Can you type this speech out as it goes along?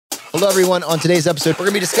Hello, everyone. On today's episode, we're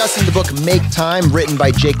going to be discussing the book Make Time, written by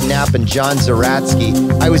Jake Knapp and John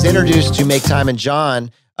Zeratsky. I was introduced to Make Time and John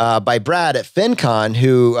by Brad at FinCon,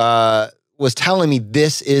 who was telling me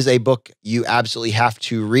this is a book you absolutely have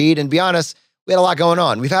to read. And to be honest, we had a lot going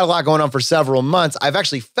on. We've had a lot going on for several months. I've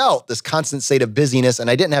actually felt this constant state of busyness, and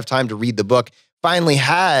I didn't have time to read the book. Finally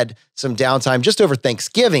had some downtime just over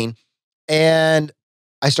Thanksgiving, and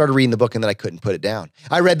I started reading the book and then I couldn't put it down.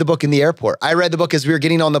 I read the book in the airport. I read the book as we were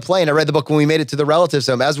getting on the plane. I read the book when we made it to the relatives'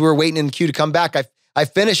 home. As we were waiting in the queue to come back, I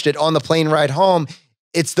finished it on the plane ride home.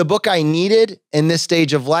 It's the book I needed in this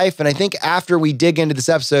stage of life. And I think after we dig into this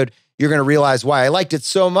episode, you're going to realize why. I liked it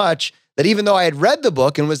so much that even though I had read the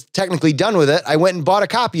book and was technically done with it, I went and bought a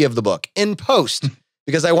copy of the book in post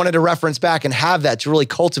because I wanted to reference back and have that to really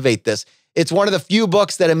cultivate this. It's one of the few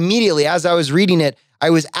books that immediately, as I was reading it, I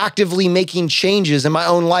was actively making changes in my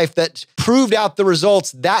own life that proved out the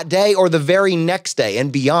results that day or the very next day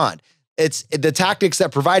and beyond. It's the tactics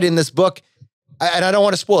that provided in this book, and I don't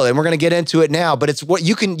want to spoil it, and we're going to get into it now, but it's what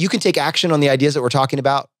you can take action on the ideas that we're talking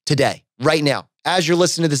about today, right now. As you're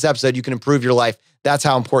listening to this episode, you can improve your life. That's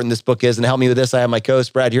how important this book is. And to help me with this, I have my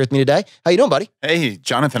co-host Brad here with me today. How you doing, buddy? Hey,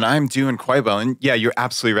 Jonathan, I'm doing quite well. And yeah, you're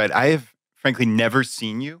absolutely right. I have frankly never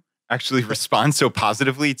seen you actually respond so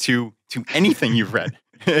positively to anything you've read.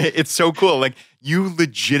 It's so cool. Like you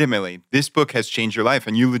legitimately, this book has changed your life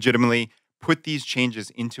and you legitimately put these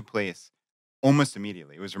changes into place almost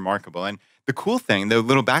immediately. It was remarkable. And the cool thing, the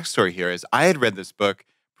little backstory here is I had read this book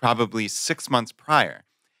probably 6 months prior.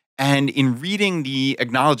 And in reading the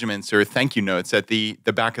acknowledgments or thank you notes at the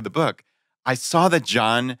back of the book, I saw that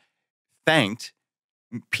John thanked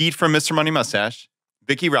Pete from Mr. Money Mustache,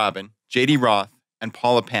 Vicki Robin, J.D. Roth, and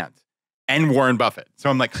Paula Pant, and Warren Buffett. So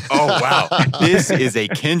I'm like, oh, wow, this is a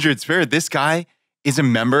kindred spirit. This guy is a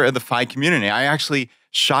member of the FI community. I actually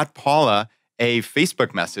shot Paula a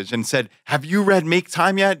Facebook message and said, have you read Make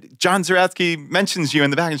Time yet? John Zeratsky mentions you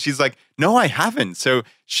in the back. And she's like, no, I haven't. So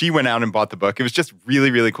she went out and bought the book. It was just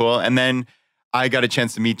really, really cool. And then I got a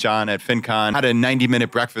chance to meet John at FinCon, had a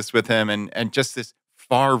 90-minute breakfast with him and just this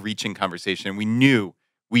far-reaching conversation. We knew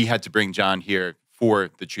we had to bring John here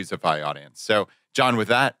for the ChooseFI audience. So John, with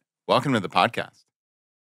that, welcome to the podcast.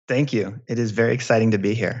 Thank you. It is very exciting to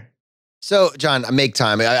be here. So, John, Make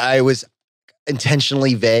Time. I was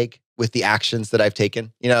intentionally vague with the actions that I've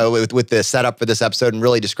taken, with the setup for this episode and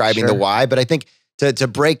really describing the why. But I think to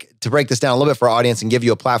break this down a little bit for our audience and give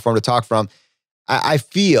you a platform to talk from, I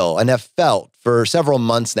feel and have felt for several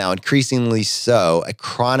months now, increasingly so, a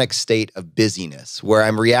chronic state of busyness where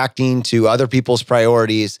I'm reacting to other people's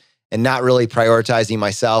priorities and not really prioritizing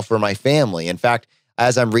myself or my family. In fact,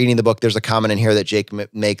 as I'm reading the book, there's a comment in here that Jake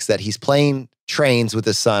makes that he's playing trains with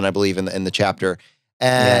his son, I believe, in the chapter.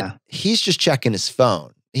 And he's just checking his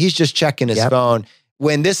phone. He's just checking his phone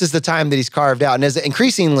when this is the time that he's carved out. And as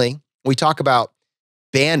increasingly we talk about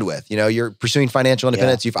bandwidth, you're pursuing financial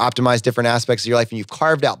independence, you've optimized different aspects of your life and you've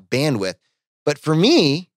carved out bandwidth. But for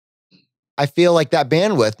me, I feel like that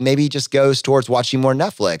bandwidth maybe just goes towards watching more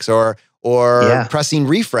Netflix or pressing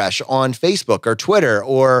refresh on Facebook or Twitter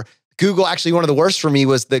or Google. Actually, one of the worst for me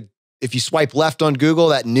was if you swipe left on Google,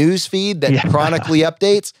 that news feed that chronically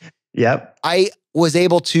updates. Yep. I was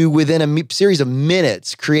able to, within a series of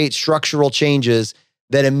minutes, create structural changes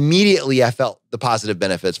that immediately I felt the positive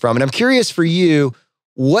benefits from. And I'm curious for you,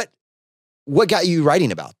 what got you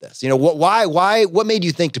writing about this? What made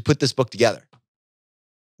you think to put this book together?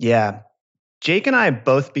 Yeah. Jake and I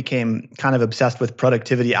both became kind of obsessed with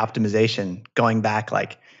productivity optimization going back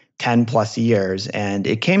like 10 plus years. And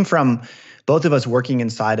it came from both of us working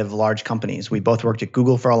inside of large companies. We both worked at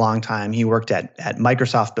Google for a long time. He worked at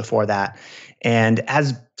Microsoft before that. And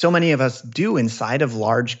as so many of us do inside of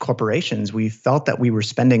large corporations, we felt that we were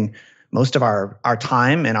spending most of our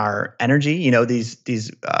time and our energy,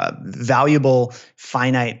 these valuable,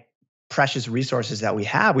 finite, precious resources that we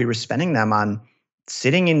have, we were spending them on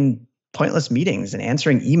sitting in pointless meetings and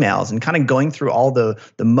answering emails and kind of going through all the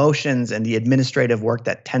motions and the administrative work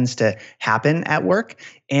that tends to happen at work.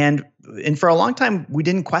 And for a long time, we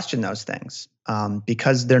didn't question those things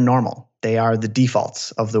because they're normal. They are the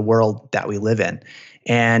defaults of the world that we live in.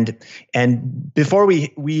 And before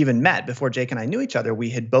we even met, before Jake and I knew each other, we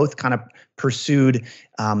had both kind of pursued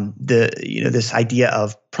this idea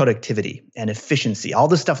of productivity and efficiency, all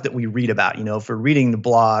the stuff that we read about. For reading the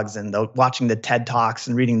blogs and watching the TED Talks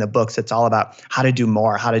and reading the books, it's all about how to do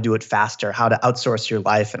more, how to do it faster, how to outsource your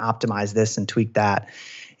life and optimize this and tweak that.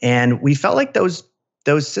 And we felt like those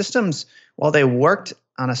systems, while they worked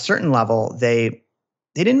on a certain level, they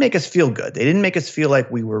didn't make us feel good. They didn't make us feel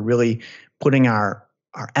like we were really putting our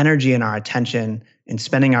our energy and our attention and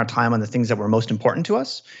spending our time on the things that were most important to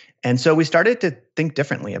us. And so we started to think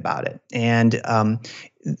differently about it. And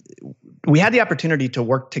we had the opportunity to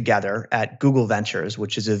work together at Google Ventures,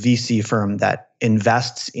 which is a VC firm that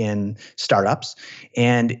invests in startups.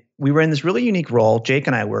 And we were in this really unique role, Jake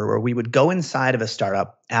and I were, where we would go inside of a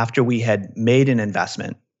startup after we had made an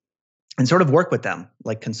investment and sort of work with them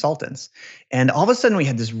like consultants. And all of a sudden we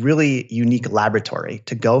had this really unique laboratory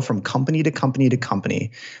to go from company to company to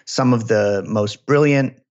company, some of the most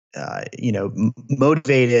brilliant,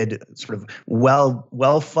 motivated, sort of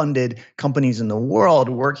well-funded companies in the world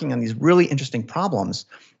working on these really interesting problems.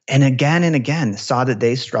 And again, saw that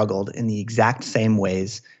they struggled in the exact same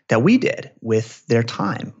ways that we did with their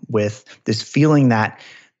time, with this feeling that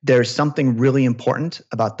there's something really important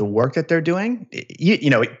about the work that they're doing.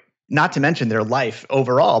 Not to mention their life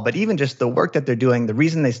overall, but even just the work that they're doing, the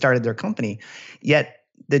reason they started their company. Yet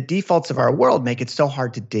the defaults of our world make it so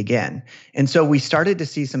hard to dig in. And so we started to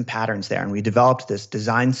see some patterns there, and we developed this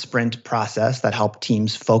design sprint process that helped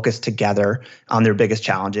teams focus together on their biggest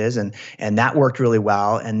challenges. And that worked really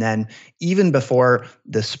well. And then even before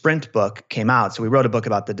the sprint book came out, so we wrote a book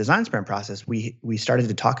about the design sprint process, we started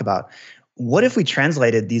to talk about what if we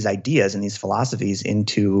translated these ideas and these philosophies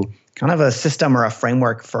into kind of a system or a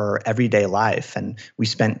framework for everyday life? And we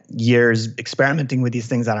spent years experimenting with these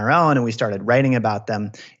things on our own, and we started writing about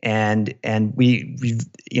them. And we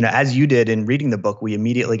as you did in reading the book, we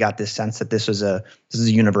immediately got this sense that this is a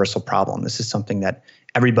universal problem. This is something that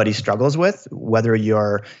everybody struggles with, whether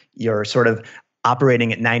you're sort of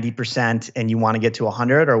operating at 90% and you want to get to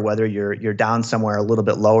 100, or whether you're down somewhere a little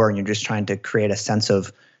bit lower and you're just trying to create a sense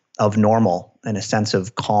of normal and a sense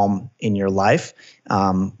of calm in your life.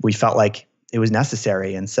 We felt like it was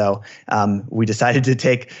necessary. And so we decided to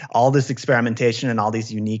take all this experimentation and all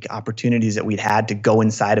these unique opportunities that we'd had to go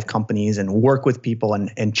inside of companies and work with people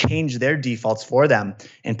and change their defaults for them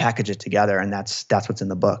and package it together. And that's what's in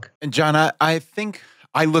the book. And John, I think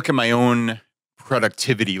I look at my own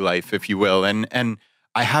productivity life, if you will, and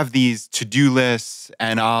I have these to-do lists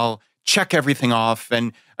and I'll check everything off.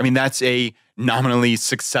 And I mean, that's a nominally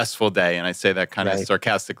successful day. And I say that kind of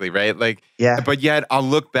sarcastically, right? Like, yeah. But yet I'll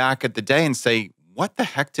look back at the day and say, what the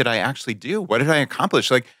heck did I actually do? What did I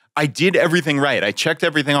accomplish? Like, I did everything right. I checked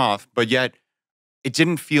everything off, but yet it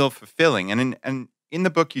didn't feel fulfilling. And in the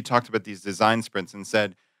book, you talked about these design sprints and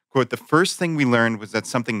said, quote, the first thing we learned was that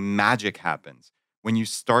something magic happens when you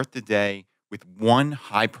start the day with one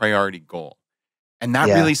high priority goal. And that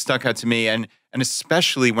really stuck out to me. And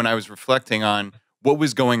especially when I was reflecting on what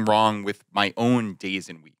was going wrong with my own days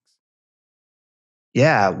and weeks.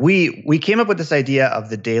 Yeah, we came up with this idea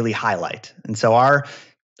of the daily highlight. And so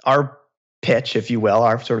our pitch, if you will,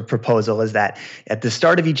 our sort of proposal is that at the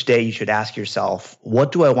start of each day, you should ask yourself,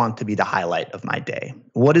 what do I want to be the highlight of my day?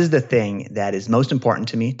 What is the thing that is most important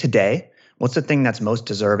to me today? What's the thing that's most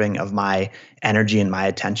deserving of my energy and my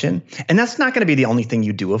attention? And that's not going to be the only thing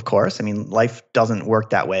you do, of course. I mean, life doesn't work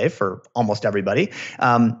that way for almost everybody.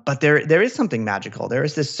 But there is something magical. There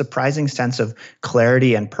is this surprising sense of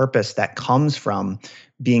clarity and purpose that comes from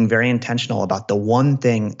being very intentional about the one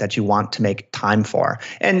thing that you want to make time for.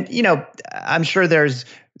 And, I'm sure there's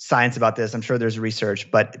science about this. I'm sure there's research,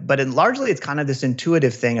 but largely it's kind of this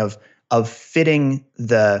intuitive thing of fitting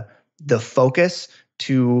the focus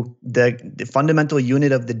to the fundamental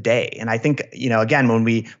unit of the day. And I think, again, when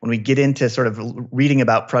we get into sort of reading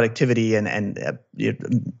about productivity and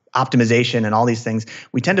optimization and all these things,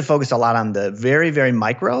 we tend to focus a lot on the very, very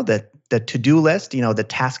micro, the to-do list, the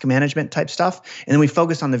task management type stuff. And then we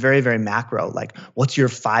focus on the very, very macro, like what's your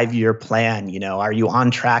 5-year plan? Are you on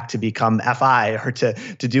track to become FI or to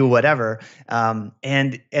do whatever? And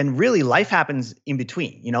really life happens in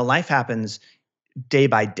between. Life happens day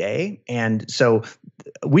by day. And so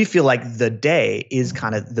we feel like the day is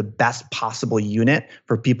kind of the best possible unit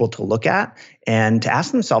for people to look at and to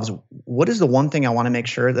ask themselves, what is the one thing I want to make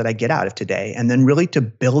sure that I get out of today? And then really to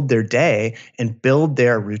build their day and build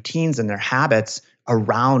their routines and their habits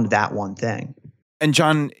around that one thing. And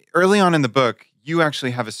John, early on in the book, you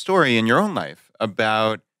actually have a story in your own life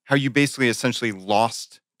about how you basically essentially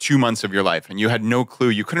lost 2 months of your life and you had no clue.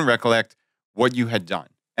 You couldn't recollect what you had done.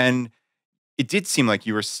 And it did seem like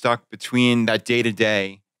you were stuck between that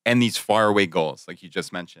day-to-day and these faraway goals, like you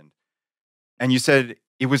just mentioned. And you said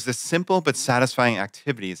it was the simple but satisfying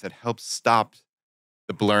activities that helped stop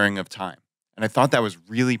the blurring of time. And I thought that was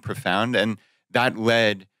really profound. And that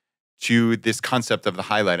led to this concept of the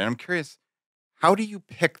highlight. And I'm curious, how do you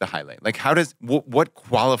pick the highlight? Like, what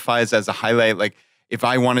qualifies as a highlight? Like, if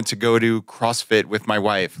I wanted to go to CrossFit with my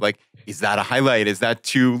wife, like, is that a highlight? Is that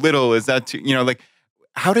too little? Is that too,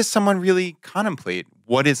 how does someone really contemplate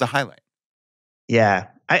what is a highlight? Yeah,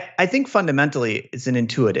 I think fundamentally it's an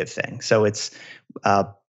intuitive thing. So it's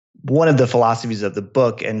one of the philosophies of the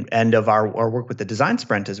book and of our work with the design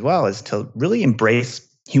sprint as well is to really embrace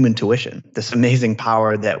human tuition, this amazing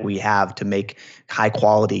power that we have to make high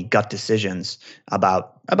quality gut decisions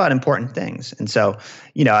about important things. And so,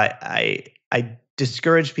 I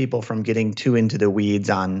discourage people from getting too into the weeds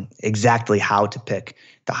on exactly how to pick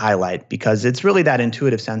the highlight, because it's really that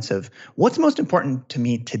intuitive sense of what's most important to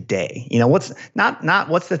me today. What's not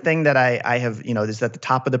what's the thing that I have, is at the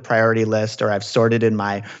top of the priority list, or I've sorted in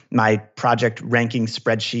my project ranking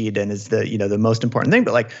spreadsheet and is the most important thing,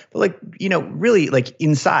 but really like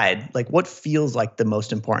inside, like what feels like the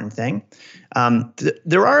most important thing.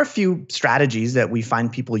 There are a few strategies that we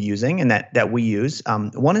find people using and that we use.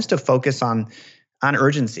 One is to focus on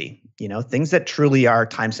urgency, things that truly are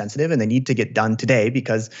time sensitive and they need to get done today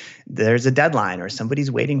because there's a deadline or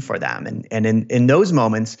somebody's waiting for them. And in those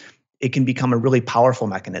moments, it can become a really powerful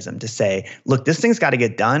mechanism to say, look, this thing's got to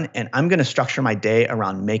get done and I'm going to structure my day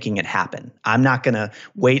around making it happen. I'm not going to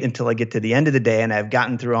wait until I get to the end of the day and I've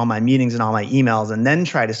gotten through all my meetings and all my emails and then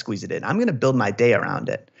try to squeeze it in. I'm going to build my day around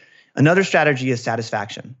it. Another strategy is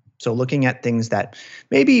satisfaction. So looking at things that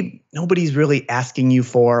maybe nobody's really asking you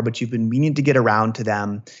for, but you've been meaning to get around to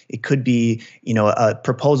them. It could be, a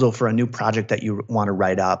proposal for a new project that you want to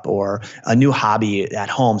write up, or a new hobby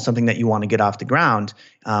at home, something that you want to get off the ground,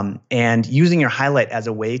 and using your highlight as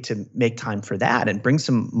a way to make time for that and bring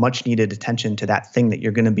some much needed attention to that thing that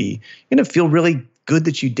you're going to feel really good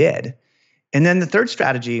that you did. And then the third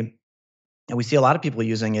strategy that we see a lot of people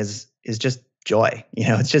using is just joy.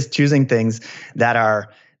 It's just choosing things that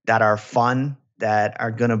are fun, that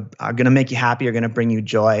are gonna make you happy, are gonna bring you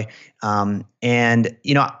joy.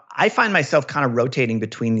 I find myself kind of rotating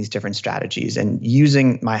between these different strategies and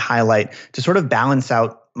using my highlight to sort of balance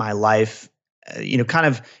out my life, kind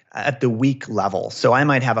of at the week level. So I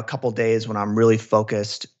might have a couple days when I'm really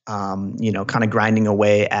focused, kind of grinding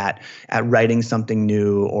away at writing something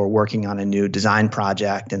new or working on a new design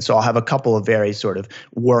project. And so I'll have a couple of very sort of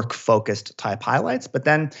work focused type highlights. But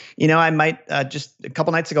then, I might just a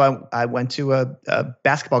couple nights ago, I went to a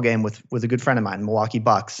basketball game with a good friend of mine, Milwaukee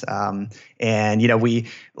Bucks. I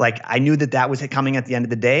knew that was coming at the end of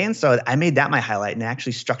the day. And so I made that my highlight and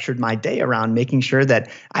actually structured my day around making sure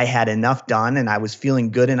that I had enough done and I was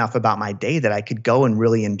feeling good enough about my day that I could go and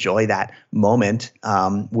really enjoy that moment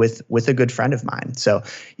with a good friend of mine. So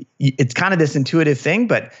it's kind of this intuitive thing,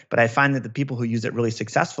 but I find that the people who use it really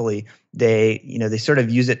successfully, they sort of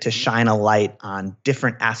use it to shine a light on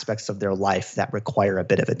different aspects of their life that require a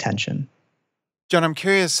bit of attention. John, I'm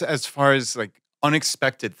curious as far as like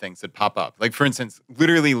unexpected things that pop up. Like for instance,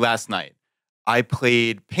 literally last night, I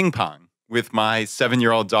played ping pong with my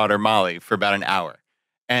 7-year-old daughter, Molly, for about an hour.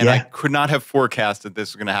 And I could not have forecasted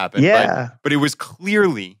this was going to happen. Yeah. But it was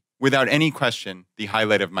clearly, without any question, the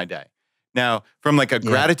highlight of my day. Now, from like a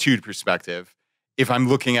gratitude perspective, if I'm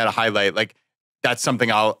looking at a highlight, like that's something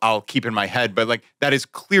I'll keep in my head. But like that is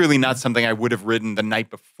clearly not something I would have written the night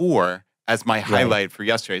before as my highlight for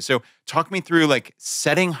yesterday. So talk me through like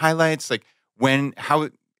setting highlights, like how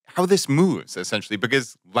this moves essentially,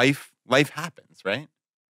 because life happens, right?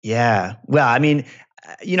 Yeah. Well, I mean,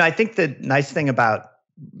 I think the nice thing about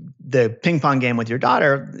the ping pong game with your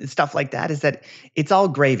daughter, stuff like that, is that it's all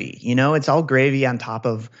gravy. It's all gravy on top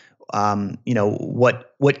of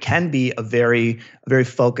what can be a very, very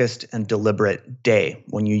focused and deliberate day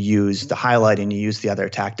when you use the highlight and you use the other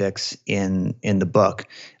tactics in the book.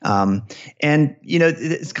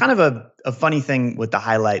 It's kind of a funny thing with the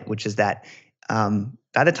highlight, which is that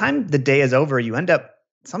by the time the day is over, you end up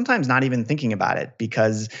sometimes not even thinking about it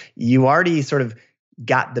because you already sort of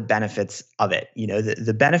got the benefits of it.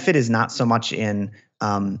 The benefit is not so much in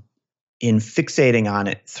fixating on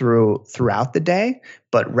it throughout the day,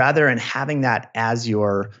 but rather in having that as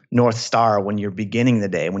your North Star when you're beginning the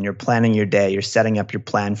day, when you're planning your day, you're setting up your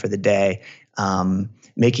plan for the day,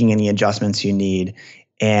 making any adjustments you need.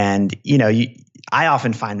 And, I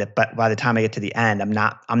often find that by the time I get to the end, I'm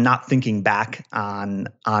not thinking back on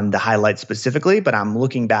the highlight specifically, but I'm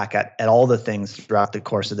looking back at all the things throughout the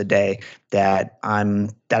course of the day that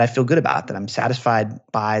I feel good about, that I'm satisfied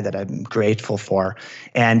by, that I'm grateful for.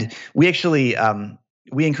 And we actually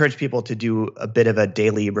we encourage people to do a bit of a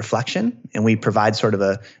daily reflection, and we provide sort of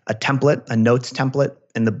a template, a notes template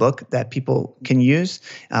in the book that people can use.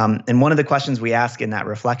 And one of the questions we ask in that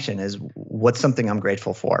reflection is, what's something I'm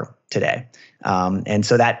grateful for today? And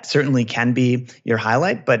so that certainly can be your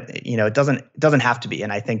highlight, but it doesn't have to be.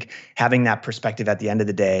 And I think having that perspective at the end of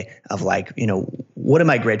the day of like, what am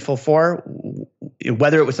I grateful for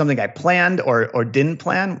whether it was something I planned or didn't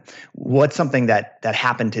plan, what's something that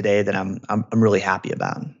happened today that I'm really happy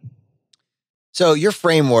about? So your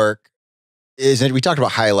framework is, and we talked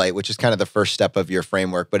about highlight, which is kind of the first step of your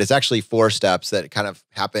framework, but it's actually 4 steps that kind of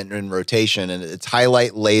happen in rotation, and it's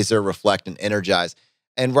highlight, laser, reflect, and energize.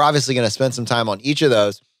 And we're obviously going to spend some time on each of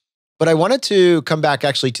those, but I wanted to come back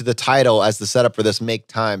actually to the title as the setup for this Make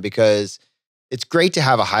Time, because it's great to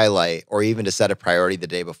have a highlight or even to set a priority the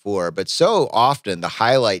day before. But so often the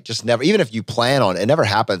highlight just never, even if you plan on it, it never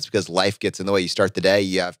happens because life gets in the way. You start the day,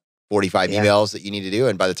 you have 45 emails that you need to do.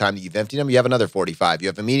 And by the time that you've emptied them, you have another 45. You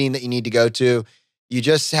have a meeting that you need to go to. You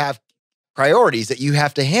just have priorities that you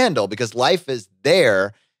have to handle because life is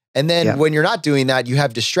there. And then when you're not doing that, you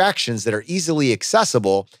have distractions that are easily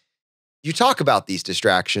accessible. You talk about these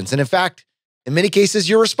distractions. And in fact, in many cases,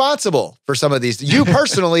 you're responsible for some of these. You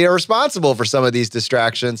personally are responsible for some of these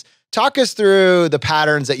distractions. Talk us through the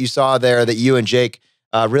patterns that you saw there that you and Jake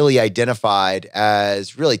really identified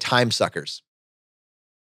as really time suckers.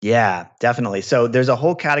 Yeah, definitely. So there's a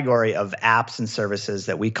whole category of apps and services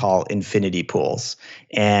that we call infinity pools.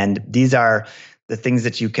 And these are the things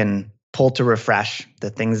that you can pull to refresh, the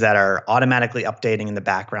things that are automatically updating in the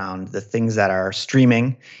background, the things that are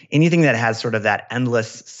streaming, anything that has sort of that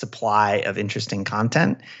endless supply of interesting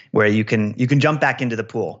content where you can jump back into the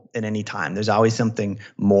pool at any time. There's always something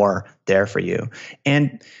more there for you.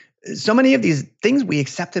 And so many of these things, we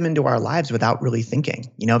accept them into our lives without really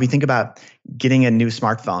thinking. If you think about getting a new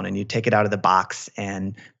smartphone and you take it out of the box,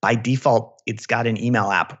 and by default, it's got an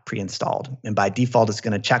email app pre-installed. And by default, it's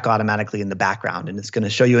going to check automatically in the background, and it's going to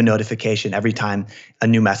show you a notification every time a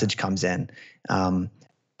new message comes in.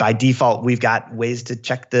 By default, we've got ways to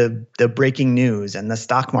check the breaking news and the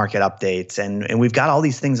stock market updates. And we've got all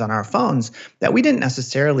these things on our phones that we didn't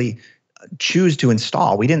necessarily choose to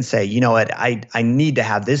install. We didn't say, you know what, I need to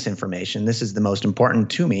have this information. This is the most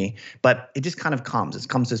important to me. But it just kind of comes. It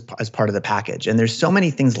comes as part of the package. And there's so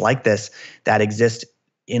many things like this that exist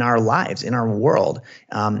in our lives, in our world.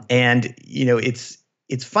 It's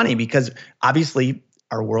funny because obviously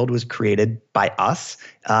our world was created by us,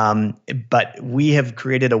 but we have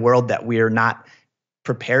created a world that we are not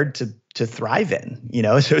prepared to thrive in,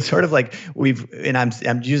 so it's sort of like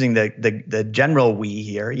I'm using the general we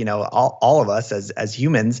here, all of us as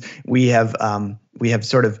humans, we have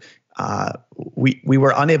sort of, we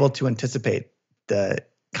were unable to anticipate the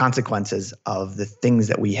consequences of the things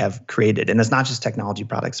that we have created. And it's not just technology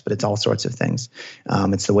products, but it's all sorts of things.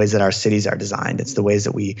 It's the ways that our cities are designed. It's the ways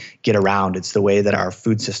that we get around. It's the way that our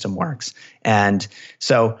food system works. And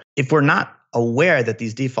so if we're not aware that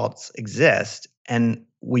these defaults exist, and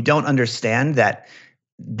we don't understand that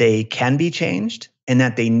they can be changed and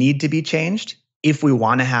that they need to be changed if we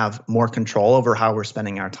want to have more control over how we're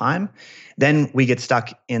spending our time, then we get stuck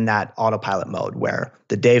in that autopilot mode where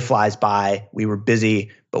the day flies by, we were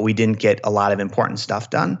busy, but we didn't get a lot of important stuff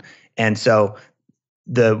done. And so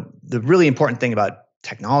the really important thing about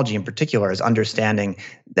technology in particular is understanding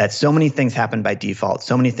that so many things happen by default,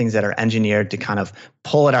 so many things that are engineered to kind of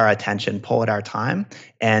pull at our attention, pull at our time,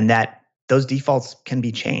 and that those defaults can be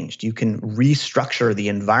changed. You can restructure the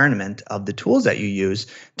environment of the tools that you use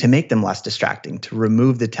to make them less distracting, to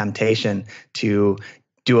remove the temptation to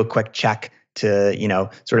do a quick check, to,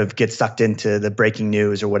 sort of get sucked into the breaking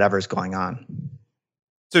news or whatever's going on.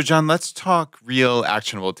 So John, let's talk real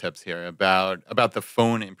actionable tips here about the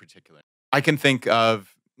phone in particular. I can think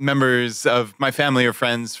of members of my family or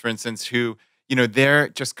friends, for instance, who, they're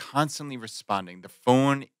just constantly responding. The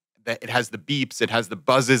phone, it has the beeps, it has the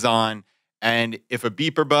buzzes on. And if a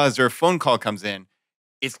beep or buzz or a phone call comes in,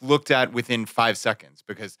 it's looked at within 5 seconds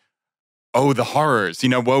because, the horrors,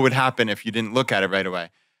 what would happen if you didn't look at it right away?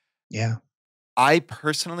 Yeah. I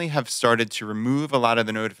personally have started to remove a lot of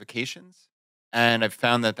the notifications, and I've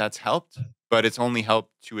found that that's helped, but it's only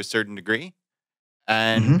helped to a certain degree.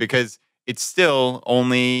 And because it's still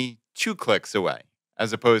only 2 clicks away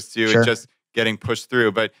as opposed to it just getting pushed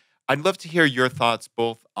through. But I'd love to hear your thoughts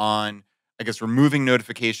both on, I guess, removing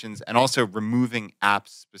notifications and also removing apps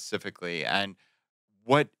specifically. And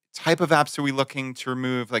what type of apps are we looking to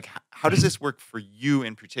remove? Like, how does this work for you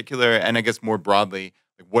in particular? And I guess more broadly,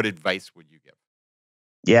 like, what advice would you give?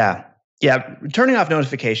 Yeah. Yeah. Turning off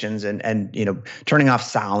notifications and turning off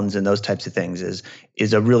sounds and those types of things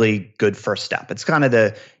is a really good first step. It's kind of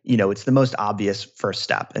it's the most obvious first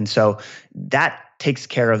step. And so that takes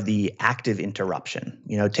care of the active interruption.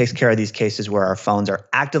 It takes care of these cases where our phones are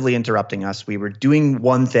actively interrupting us. We were doing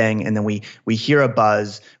one thing and then we hear a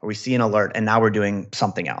buzz or we see an alert and now we're doing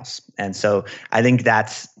something else. And so I think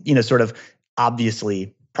that's, sort of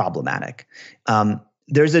obviously problematic.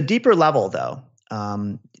 There's a deeper level though.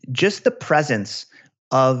 just the presence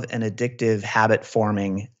of an addictive habit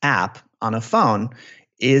forming app on a phone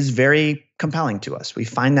is very compelling to us. We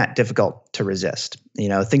find that difficult to resist.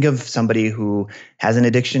 Think of somebody who has an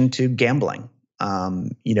addiction to gambling.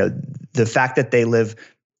 The fact that they live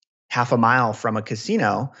half a mile from a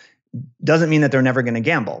casino doesn't mean that they're never going to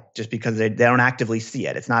gamble just because they don't actively see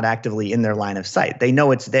it. It's not actively in their line of sight. They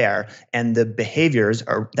know it's there, and the behaviors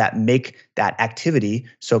that make that activity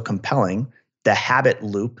so compelling, the habit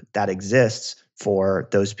loop that exists for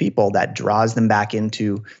those people that draws them back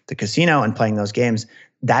into the casino and playing those games,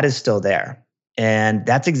 that is still there. And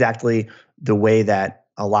that's exactly the way that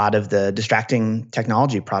a lot of the distracting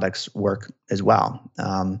technology products work as well.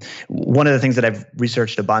 One of the things that I've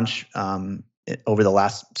researched a bunch over the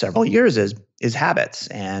last several years is habits.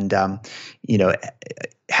 And,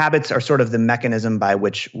 habits are sort of the mechanism by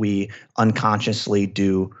which we unconsciously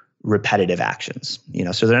do repetitive actions.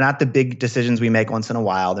 So they're not the big decisions we make once in a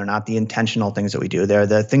while. They're not the intentional things that we do. They're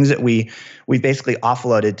the things that we've basically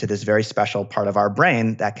offloaded to this very special part of our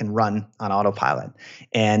brain that can run on autopilot.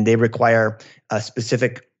 And they require a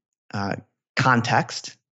specific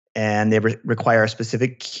context, and they require a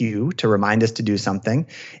specific cue to remind us to do something.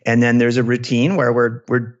 And then there's a routine where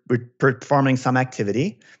we're performing some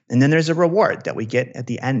activity. And then there's a reward that we get at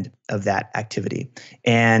the end of that activity.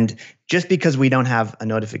 And just because we don't have a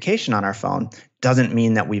notification on our phone doesn't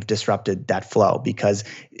mean that we've disrupted that flow, because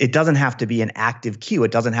it doesn't have to be an active cue.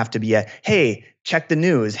 It doesn't have to be hey, check the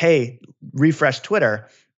news. Hey, refresh Twitter.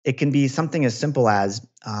 It can be something as simple as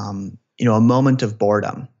a moment of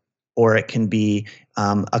boredom. Or it can be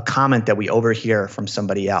a comment that we overhear from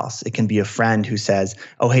somebody else. It can be a friend who says,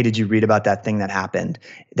 oh, hey, did you read about that thing that happened?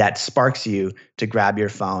 That sparks you to grab your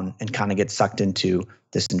phone and kind of get sucked into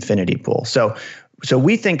this infinity pool. So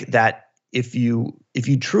we think that if you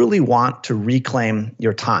truly want to reclaim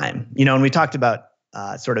your time, and we talked about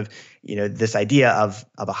this idea of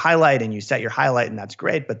a highlight, and you set your highlight, and that's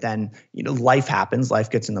great. But then, life happens, life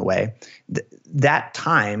gets in the way. That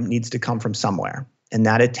time needs to come from somewhere. And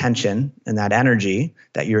that attention and that energy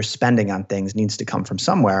that you're spending on things needs to come from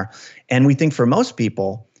somewhere. And we think for most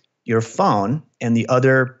people, your phone and the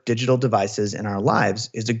other digital devices in our lives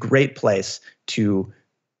is a great place to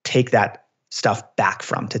take that stuff back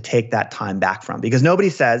from, to take that time back from. Because nobody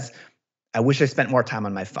says, I wish I spent more time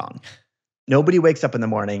on my phone. Nobody wakes up in the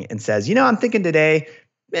morning and says, I'm thinking today,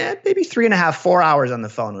 maybe 3.5, 4 hours on the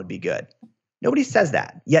phone would be good. Nobody says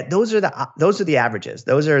that. Yet those are the averages.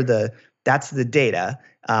 That's the data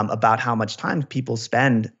about how much time people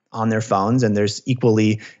spend on their phones. And there's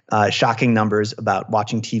equally shocking numbers about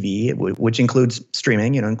watching TV, which includes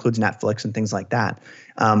streaming, includes Netflix and things like that.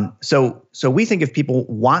 So we think if people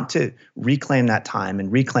want to reclaim that time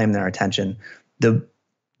and reclaim their attention,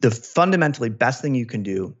 the fundamentally best thing you can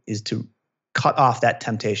do is to cut off that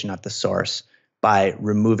temptation at the source by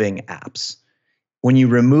removing apps. When you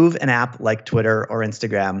remove an app like Twitter or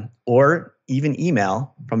Instagram or even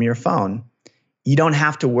email from your phone, you don't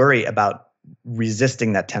have to worry about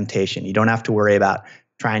resisting that temptation. You don't have to worry about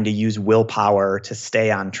trying to use willpower to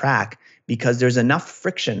stay on track, because there's enough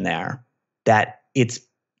friction there that it's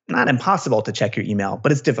not impossible to check your email,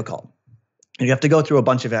 but it's difficult. You have to go through a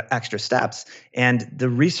bunch of extra steps. And the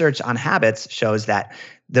research on habits shows that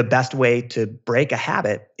the best way to break a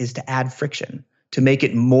habit is to add friction, to make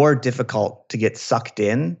it more difficult to get sucked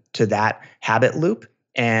in to that habit loop.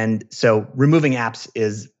 And so removing apps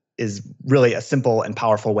is really a simple and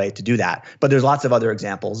powerful way to do that. But there's lots of other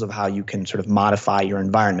examples of how you can sort of modify your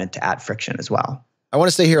environment to add friction as well. I want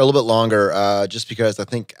to stay here a little bit longer, just because I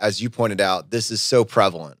think, as you pointed out, this is so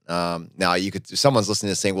prevalent. Now, someone's listening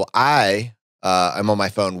to this saying, well, I'm on my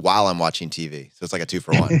phone while I'm watching TV. So it's like a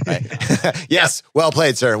 2-for-1, right? Yes. Well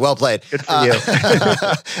played, sir. Well played. Good for you.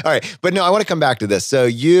 All right. But no, I want to come back to this. So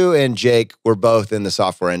you and Jake were both in the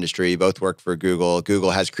software industry. You both work for Google.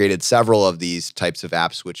 Google has created several of these types of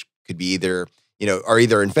apps, which could be either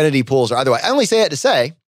infinity pools or otherwise. I only say it to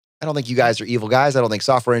say, I don't think you guys are evil guys. I don't think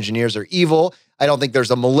software engineers are evil. I don't think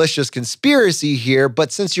there's a malicious conspiracy here.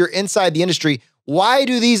 But since you're inside the industry, why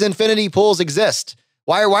do these infinity pools exist?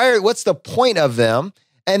 What's the point of them?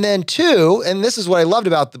 And then 2, and this is what I loved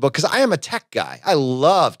about the book, because I am a tech guy. I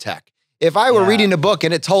love tech. If I were reading a book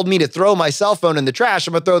and it told me to throw my cell phone in the trash,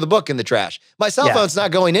 I'm going to throw the book in the trash. My cell phone's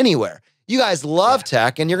not going anywhere. You guys love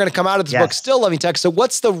tech, and you're going to come out of this book still loving tech. So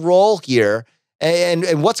what's the role here,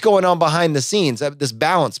 and what's going on behind the scenes at this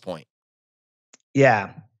balance point?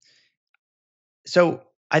 Yeah. So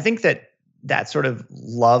I think that sort of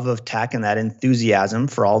love of tech and that enthusiasm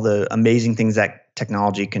for all the amazing things that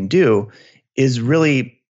technology can do is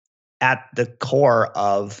really at the core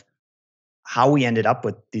of how we ended up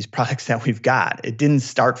with these products that we've got. It didn't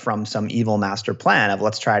start from some evil master plan of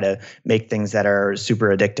let's try to make things that are super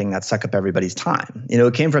addicting that suck up everybody's time.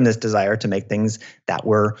 It came from this desire to make things that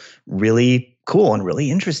were really cool and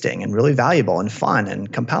really interesting and really valuable and fun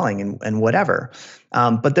and compelling and whatever.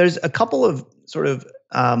 But there's a couple of sort of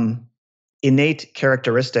innate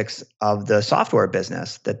characteristics of the software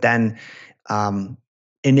business that then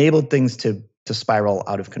enabled things to spiral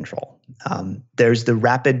out of control. There's the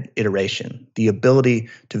rapid iteration, the ability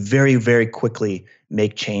to very, very quickly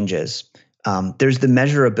make changes. There's the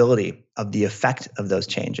measurability of the effect of those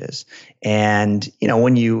changes. And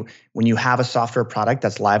when you have a software product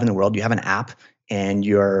that's live in the world, you have an app, and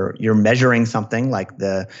you're measuring something like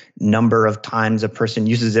the number of times a person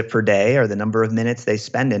uses it per day or the number of minutes they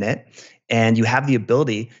spend in it, and you have the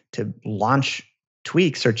ability to launch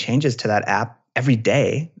tweaks or changes to that app every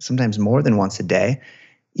day, sometimes more than once a day,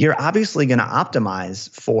 you're obviously going to optimize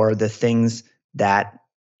for the things that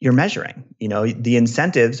you're measuring. The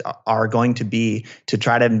incentives are going to be to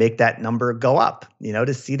try to make that number go up,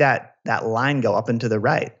 to see that line go up and to the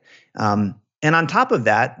right. And on top of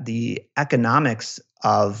that, the economics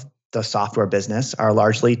of the software business are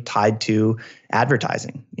largely tied to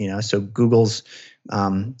advertising. So Google's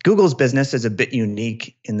business is a bit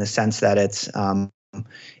unique in the sense that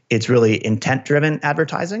it's really intent-driven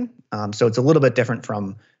advertising. So it's a little bit different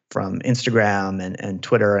from Instagram and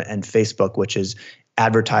Twitter and Facebook, which is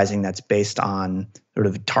advertising that's based on sort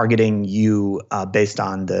of targeting you based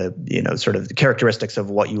on the sort of the characteristics of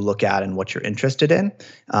what you look at and what you're interested in.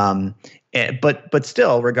 But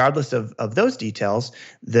still, regardless of those details,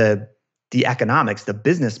 the economics, the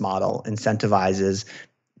business model incentivizes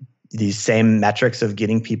these same metrics of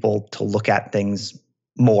getting people to look at things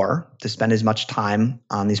more, to spend as much time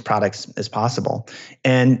on these products as possible.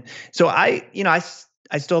 And so I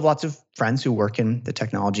still have lots of friends who work in the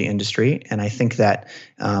technology industry, and I think that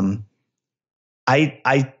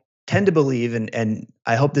I tend to believe, and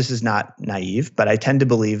I hope this is not naive, but I tend to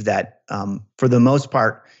believe that for the most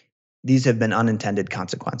part, these have been unintended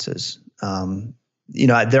consequences.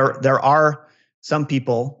 There are some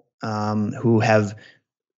people who have,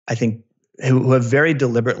 I think, who have very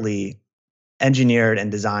deliberately engineered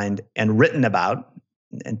and designed and written about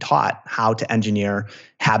and taught how to engineer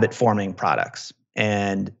habit-forming products.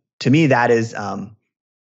 And to me, that's a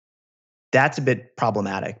bit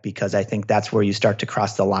problematic, because I think that's where you start to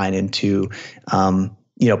cross the line into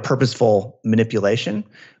purposeful manipulation.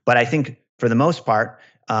 But I think for the most part,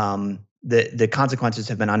 the consequences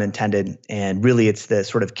have been unintended, and really it's the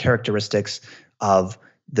sort of characteristics of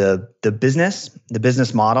the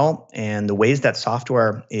business model and the ways that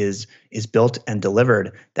software is built and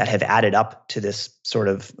delivered that have added up to this sort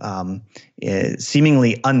of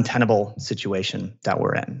seemingly untenable situation that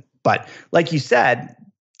we're in. But like you said,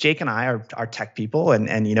 Jake and I are tech people, and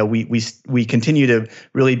we continue to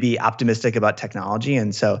really be optimistic about technology,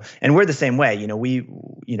 and we're the same way.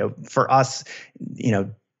 For us,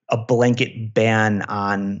 a blanket ban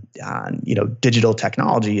on digital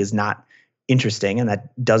technology is not interesting, and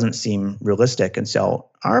that doesn't seem realistic. And so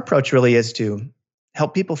our approach really is to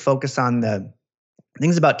help people focus on the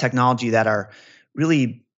things about technology that are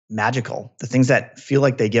really magical, the things that feel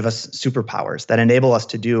like they give us superpowers, that enable us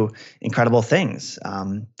to do incredible things.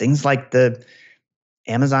 Things like the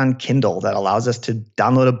Amazon Kindle that allows us to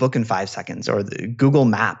download a book in 5 seconds, or the Google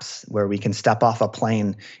Maps where we can step off a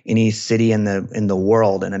plane in any city in the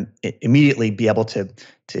world and immediately be able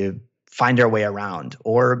to find our way around,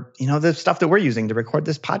 or the stuff that we're using to record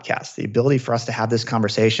this podcast, the ability for us to have this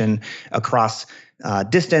conversation across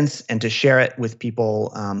distance and to share it with people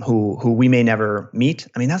who we may never meet.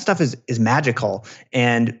 I mean, that stuff is magical.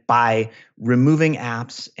 And by removing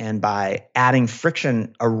apps and by adding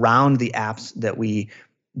friction around the apps that we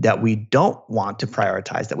don't want to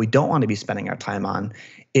prioritize, that we don't want to be spending our time on,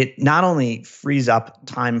 it not only frees up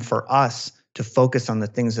time for us to focus on the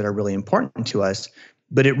things that are really important to us,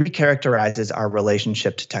 but it recharacterizes our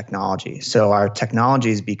relationship to technology. So our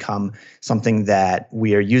technologies become something that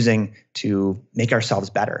we are using to make ourselves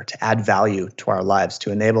better, to add value to our lives,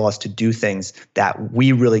 to enable us to do things that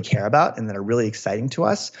we really care about and that are really exciting to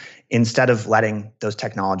us, instead of letting those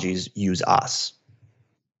technologies use us.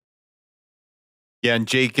 Yeah, and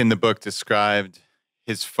Jake in the book described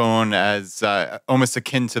his phone as almost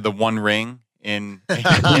akin to the One Ring in The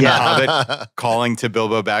Hobbit, calling to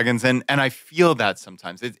Bilbo Baggins. And I feel that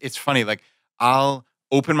sometimes. It's funny, like I'll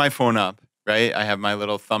open my phone up, right? I have my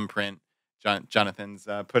little thumbprint. Jonathan's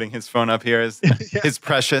putting his phone up here as his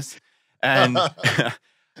precious. And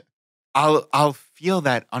I'll feel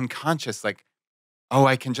that unconscious, like, oh,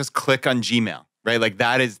 I can just click on Gmail, right? Like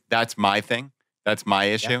that's my thing. That's my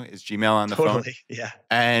issue is Gmail on the phone. Totally. Yeah.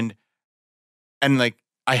 And like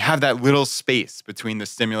I have that little space between the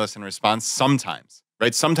stimulus and response sometimes,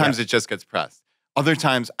 right? Sometimes it just gets pressed. Other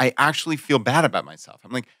times I actually feel bad about myself.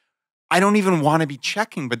 I'm like, I don't even want to be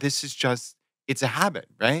checking, but this is just, it's a habit,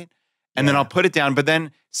 right? And then I'll put it down. But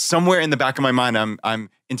then somewhere in the back of my mind, I'm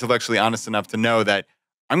intellectually honest enough to know that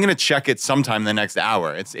I'm going to check it sometime in the next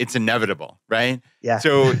hour. It's inevitable, right? Yeah.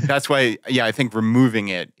 So that's why, I think removing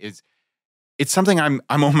it it's something I'm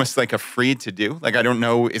almost like afraid to do. Like, I don't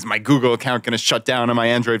know, is my Google account going to shut down on my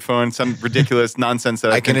Android phone? Some ridiculous nonsense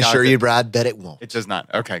that I can assure you, Brad, that it won't. It does not.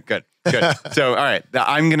 Okay, good. So, all right,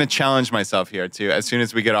 I'm going to challenge myself here too. As soon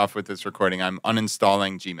as we get off with this recording, I'm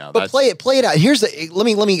uninstalling Gmail. But play it out. Here's let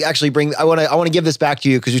me actually bring. I want to give this back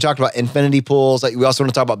to you because you talked about infinity pools. Like, we also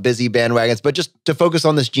want to talk about busy bandwagons. But just to focus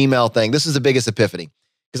on this Gmail thing, this is the biggest epiphany.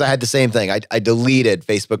 Because I had the same thing. I deleted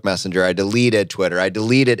Facebook Messenger. I deleted Twitter. I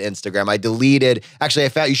deleted Instagram. Actually, I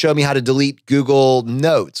found you showed me how to delete Google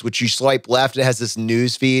Notes, which you swipe left. It has this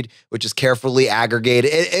news feed, which is carefully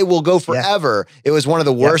aggregated. It will go forever. Yeah. It was one of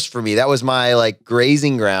the worst for me. That was my like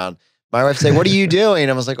grazing ground. My wife said, "What are you doing?"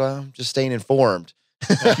 I was like, "Well, I'm just staying informed."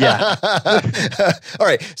 Yeah. All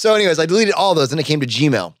right. So anyways, I deleted all those and it came to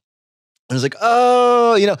Gmail. I was like,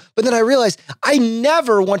 oh, but then I realized I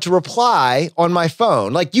never want to reply on my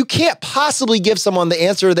phone. Like, you can't possibly give someone the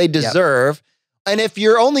answer they deserve. Yep. And if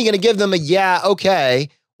you're only going to give them a yeah, okay,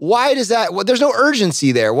 why does that? Well, there's no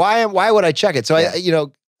urgency there. Why would I check it? So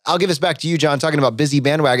I'll give this back to you, John, talking about busy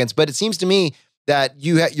bandwagons. But it seems to me that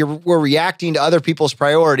we're reacting to other people's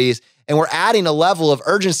priorities and we're adding a level of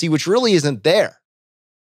urgency which really isn't there.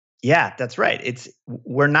 Yeah, that's right.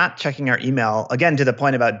 We're not checking our email, again, to the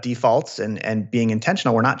point about defaults and being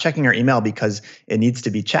intentional. We're not checking our email because it needs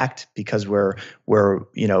to be checked, because we're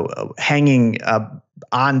hanging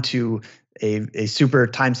on to a super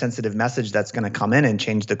time sensitive message that's going to come in and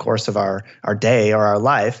change the course of our day or our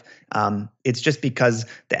life. It's just because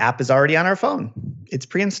the app is already on our phone. It's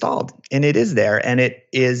pre-installed and it is there, and it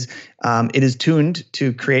is tuned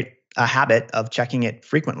to create a habit of checking it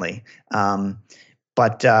frequently.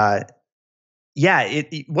 But what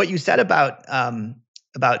you said about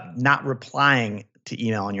not replying to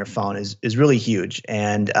email on your phone is really huge.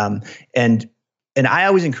 And I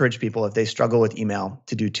always encourage people, if they struggle with email,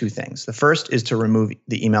 to do two things. The first is to remove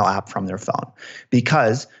the email app from their phone,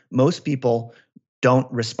 because most people don't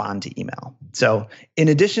respond to email. So in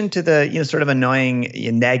addition to the sort of annoying,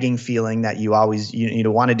 nagging feeling that you always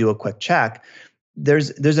want to do a quick check,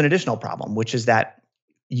 there's an additional problem, which is that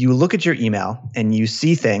you look at your email and you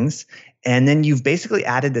see things, and then you've basically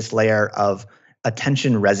added this layer of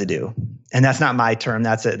attention residue. And that's not my term.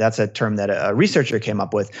 That's a term that a researcher came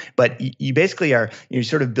up with. But you basically you're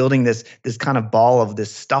sort of building this kind of ball of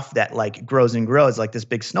this stuff that like grows and grows, like this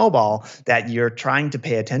big snowball that you're trying to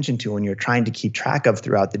pay attention to and you're trying to keep track of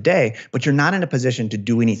throughout the day, but you're not in a position to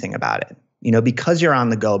do anything about it. Because you're on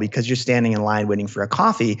the go, because you're standing in line waiting for a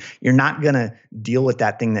coffee, you're not going to deal with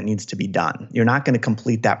that thing that needs to be done. You're not going to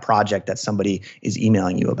complete that project that somebody is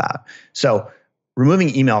emailing you about. So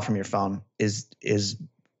removing email from your phone is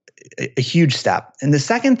a huge step. And the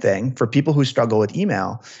second thing for people who struggle with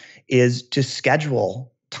email is to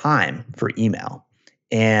schedule time for email.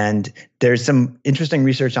 And there's some interesting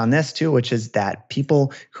research on this too, which is that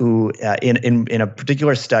people who, in a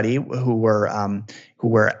particular study, who were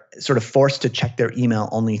sort of forced to check their email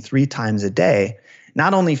only 3 times a day,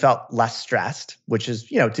 not only felt less stressed, which is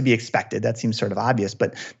to be expected. That seems sort of obvious,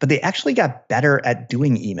 but they actually got better at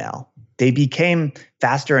doing email. They became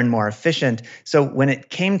faster and more efficient. So when it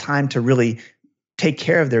came time to really take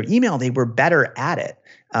care of their email, they were better at it.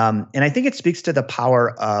 And I think it speaks to the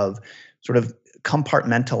power of sort of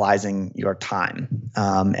compartmentalizing your time.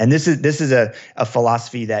 And this is a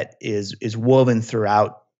philosophy that is woven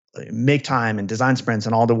throughout Make Time and design sprints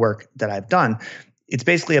and all the work that I've done. It's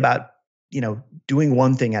basically about, doing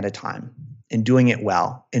one thing at a time and doing it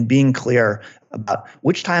well and being clear about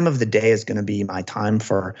which time of the day is going to be my time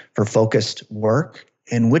for focused work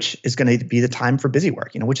and which is going to be the time for busy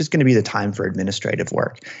work, which is going to be the time for administrative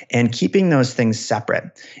work, and keeping those things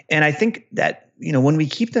separate. And I think that, when we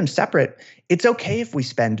keep them separate, it's okay if we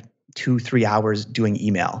spend 2-3 hours doing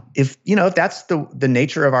email. If that's the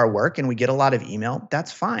nature of our work and we get a lot of email,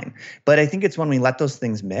 that's fine. But I think it's when we let those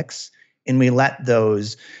things mix and we let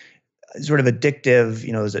those sort of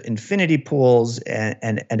addictive, those infinity pools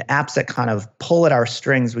and apps that kind of pull at our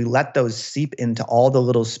strings, we let those seep into all the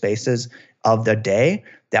little spaces of the day,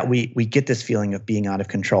 that we get this feeling of being out of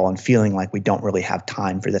control and feeling like we don't really have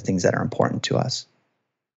time for the things that are important to us.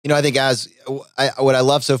 I think what I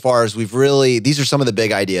love so far is these are some of the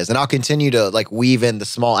big ideas, and I'll continue to like weave in the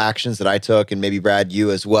small actions that I took, and maybe Brad, you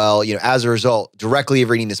as well. As a result, directly of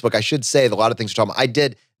reading this book, I should say that a lot of things we're talking about, I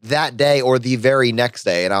did that day or the very next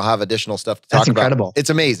day, and I'll have additional stuff to talk about. That's incredible. It's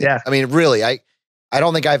amazing. Yeah. I mean, really, I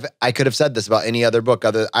don't think I could have said this about any other book.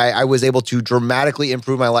 I was able to dramatically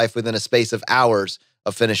improve my life within a space of hours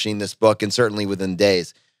of finishing this book, and certainly within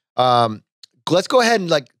days. Let's go ahead and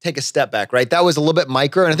like take a step back, right? That was a little bit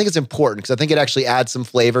micro, and I think it's important because I think it actually adds some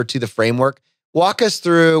flavor to the framework. Walk us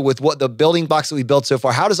through with what the building blocks that we built so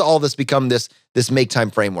far. How does all this become this make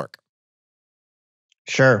time framework?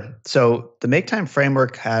 Sure. So the make time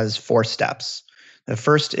framework has 4 steps. The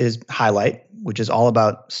first is highlight, which is all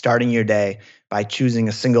about starting your day by choosing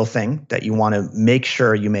a single thing that you want to make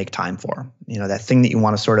sure you make time for. That thing that you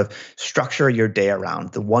want to sort of structure your day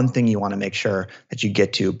around, the one thing you want to make sure that you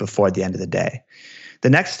get to before the end of the day. The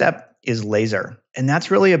next step is laser, and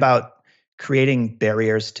that's really about creating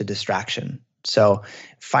barriers to distraction. So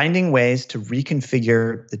finding ways to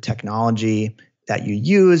reconfigure the technology that you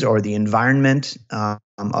use or the environment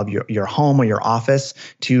of your home or your office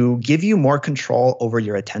to give you more control over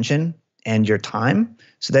your attention and your time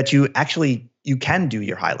so that you can do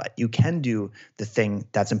your highlight. You can do the thing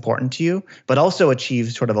that's important to you, but also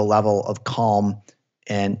achieve sort of a level of calm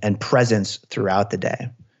and presence throughout the day.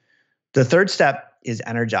 The third step is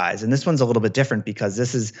energize. And this one's a little bit different because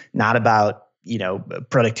this is not about,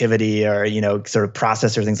 productivity or, sort of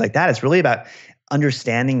process or things like that. It's really about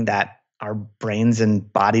understanding that our brains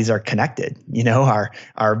and bodies are connected.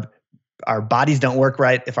 Our bodies don't work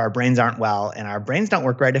right if our brains aren't well, and our brains don't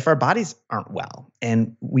work right if our bodies aren't well.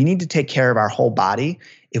 And we need to take care of our whole body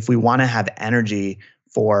if we want to have energy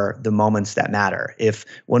for the moments that matter. If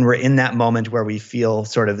when we're in that moment where we feel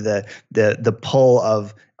sort of the pull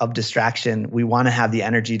of distraction, we want to have the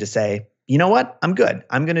energy to say, you know what? I'm good.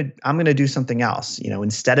 I'm gonna do something else.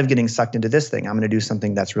 Instead of getting sucked into this thing, I'm gonna do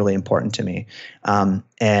something that's really important to me.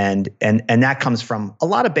 And that comes from a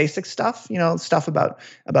lot of basic stuff. Stuff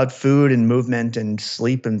about food and movement and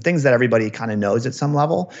sleep and things that everybody kind of knows at some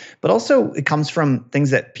level. But also it comes from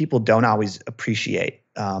things that people don't always appreciate,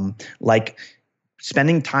 like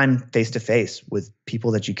spending time face to face with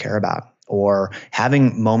people that you care about, or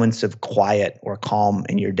having moments of quiet or calm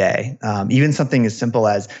in your day. Even something as simple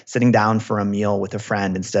as sitting down for a meal with a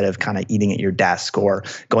friend instead of kind of eating at your desk, or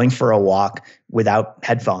going for a walk without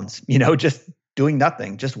headphones, just doing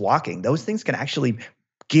nothing, just walking. Those things can actually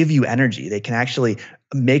give you energy. They can actually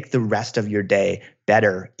make the rest of your day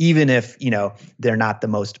better, even if, they're not the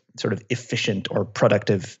most sort of efficient or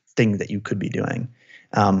productive thing that you could be doing.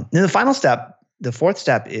 Then the final step, the fourth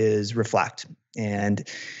step, is reflect. And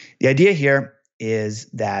the idea here is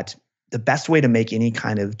that the best way to make any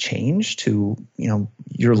kind of change to,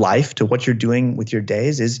 your life, to what you're doing with your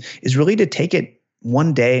days is really to take it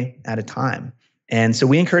one day at a time. And so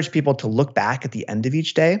we encourage people to look back at the end of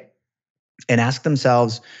each day and ask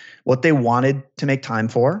themselves what they wanted to make time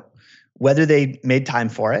for, whether they made time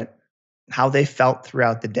for it, how they felt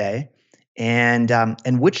throughout the day, and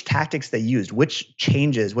which tactics they used, which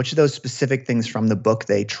changes, which of those specific things from the book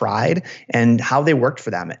they tried, and how they worked for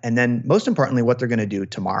them. And then most importantly, what they're going to do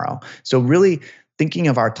tomorrow. So really thinking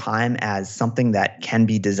of our time as something that can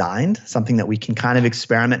be designed, something that we can kind of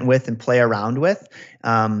experiment with and play around with,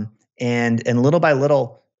 and little by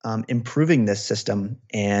little improving this system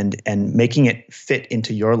and making it fit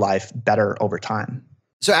into your life better over time.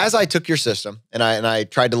 So as I took your system and I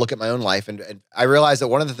tried to look at my own life, and I realized that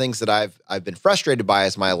one of the things that I've been frustrated by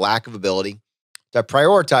is my lack of ability to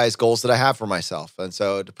prioritize goals that I have for myself. And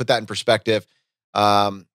so to put that in perspective,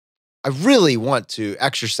 I really want to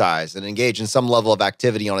exercise and engage in some level of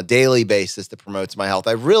activity on a daily basis that promotes my health.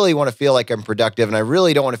 I really want to feel like I'm productive, and I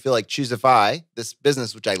really don't want to feel like ChooseFI, this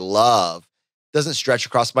business, which I love, doesn't stretch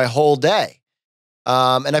across my whole day.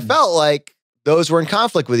 And I felt like those were in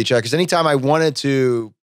conflict with each other, because anytime I wanted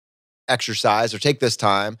to exercise or take this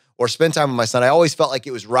time or spend time with my son, I always felt like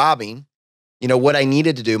it was robbing, what I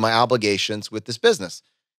needed to do, my obligations with this business.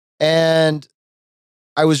 And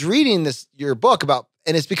I was reading your book about,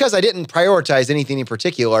 and it's because I didn't prioritize anything in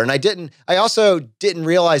particular. And I also didn't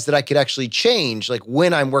realize that I could actually change like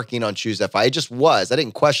when I'm working on ChooseFI. It just was. I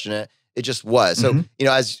didn't question it. It just was. So,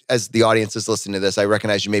 as the audience is listening to this, I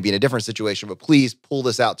recognize you may be in a different situation, but please pull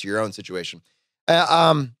this out to your own situation.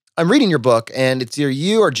 I'm reading your book, and it's either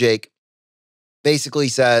you or Jake basically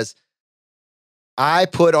says,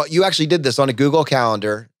 you actually did this on a Google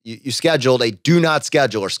Calendar. You scheduled a do not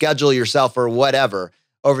schedule or schedule yourself or whatever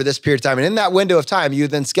over this period of time. And in that window of time, you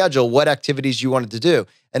then schedule what activities you wanted to do.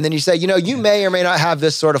 And then you say, you may or may not have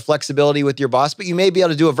this sort of flexibility with your boss, but you may be able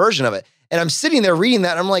to do a version of it. And I'm sitting there reading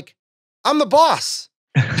that and I'm like, I'm the boss.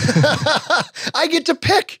 I get to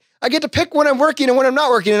pick. I get to pick when I'm working and when I'm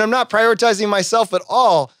not working, and I'm not prioritizing myself at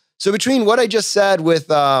all. So between what I just said with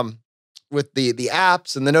the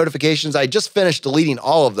apps and the notifications, I just finished deleting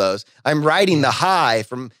all of those. I'm riding the high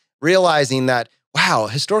from realizing that, wow,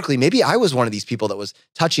 historically, maybe I was one of these people that was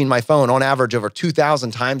touching my phone on average over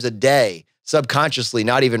 2,000 times a day, subconsciously,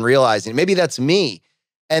 not even realizing. Maybe that's me.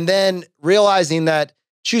 And then realizing that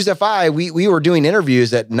ChooseFI, we were doing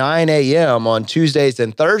interviews at 9 a.m. on Tuesdays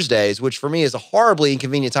and Thursdays, which for me is a horribly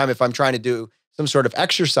inconvenient time if I'm trying to do some sort of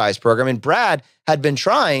exercise program. And Brad had been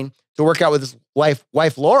trying to work out with his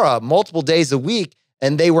wife Laura multiple days a week,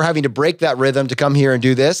 and they were having to break that rhythm to come here and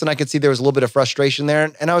do this. And I could see there was a little bit of frustration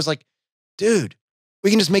there. And I was like, dude,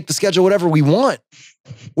 we can just make the schedule whatever we want.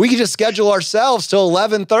 We can just schedule ourselves till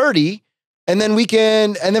 11:30. And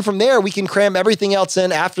then from there, we can cram everything else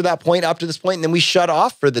in after that point, up to this point, and then we shut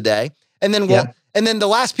off for the day. And then and then the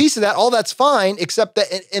last piece of that, all that's fine, except that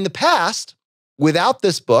in the past, without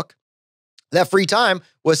this book, that free time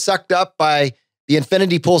was sucked up by the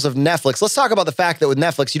infinity pools of Netflix. Let's talk about the fact that with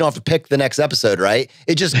Netflix, you don't have to pick the next episode, right?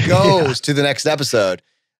 It just goes to the next episode.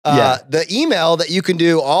 The email that you can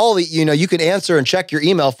do you can answer and check your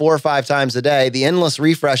email 4 or 5 times a day, the endless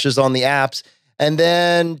refreshes on the apps, and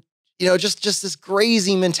then just this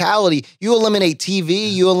crazy mentality. You eliminate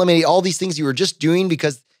TV, you eliminate all these things you were just doing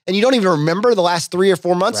and you don't even remember the last 3 or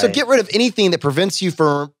 4 months. Right. So get rid of anything that prevents you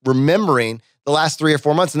from remembering the last 3 or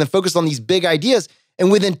 4 months, and then focus on these big ideas.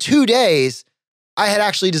 And within 2 days, I had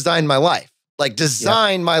actually designed my life,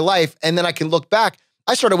 my life. And then I can look back.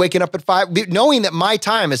 I started waking up at 5, knowing that my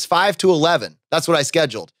time is 5 to 11. That's what I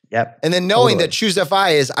scheduled. Yep. And then knowing that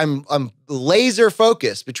ChooseFI is, I'm laser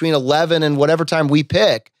focused between 11 and whatever time we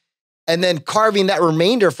pick, and then carving that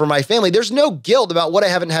remainder for my family. There's no guilt about what I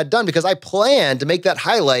haven't had done because I plan to make that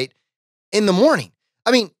highlight in the morning.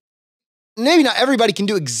 I mean, maybe not everybody can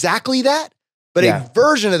do exactly that, but a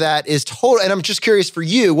version of that is total. And I'm just curious for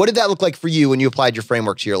you, what did that look like for you when you applied your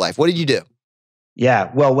framework to your life? What did you do? Yeah.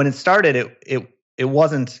 Well, when it started, it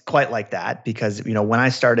wasn't quite like that because, when I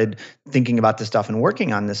started thinking about this stuff and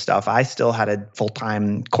working on this stuff, I still had a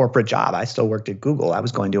full-time corporate job. I still worked at Google. I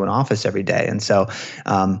was going to an office every day. And so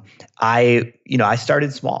I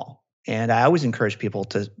started small, and I always encourage people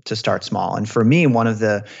to start small. And for me, one of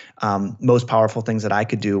the most powerful things that I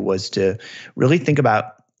could do was to really think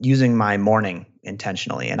about using my morning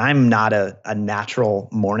intentionally. And I'm not a natural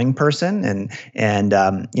morning person.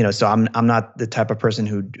 So I'm not the type of person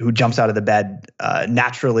who jumps out of the bed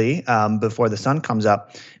naturally before the sun comes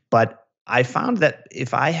up. But I found that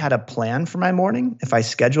if I had a plan for my morning, if I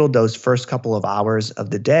scheduled those first couple of hours of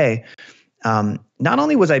the day, not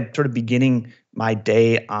only was I sort of beginning my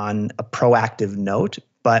day on a proactive note,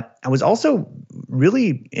 but I was also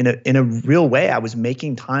really in a real way, I was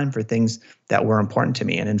making time for things that were important to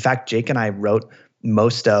me. And in fact, Jake and I wrote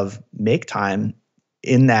most of Make Time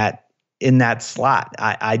in that slot.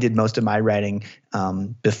 I did most of my writing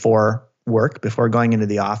before work, before going into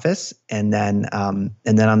the office, and then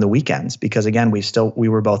on the weekends, because again, we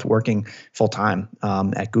were both working full time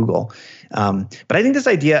at Google. But I think this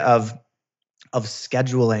idea of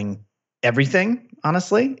scheduling everything,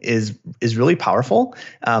 honestly, is really powerful.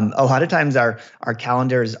 A lot of times our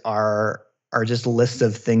calendars are just lists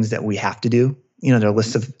of things that we have to do. They're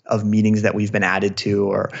lists of meetings that we've been added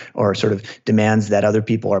to, or sort of demands that other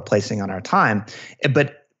people are placing on our time.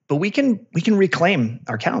 But we can reclaim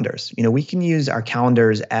our calendars. We can use our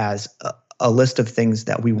calendars as a list of things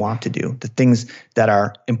that we want to do, the things that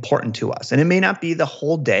are important to us. And it may not be the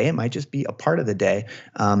whole day; it might just be a part of the day.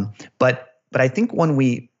 But I think when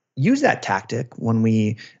we use that tactic, when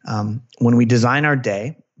we design our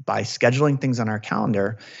day by scheduling things on our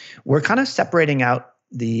calendar, we're kind of separating out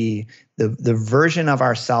the version of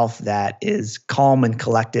ourself that is calm and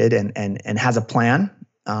collected and has a plan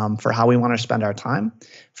for how we want to spend our time,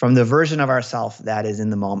 from the version of ourself that is in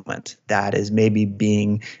the moment, that is maybe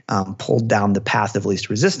being pulled down the path of least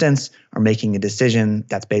resistance, or making a decision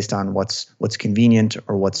that's based on what's convenient,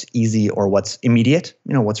 or what's easy, or what's immediate,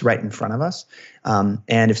 what's right in front of us.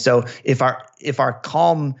 And if our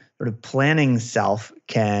calm sort of planning self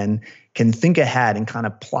can think ahead and kind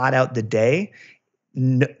of plot out the day,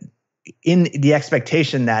 in the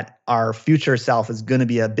expectation that our future self is going to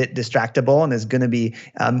be a bit distractible and is going to be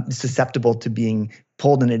susceptible to being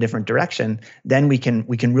pulled in a different direction, then we can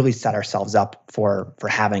really set ourselves up for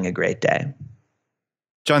having a great day.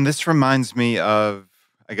 John, this reminds me of,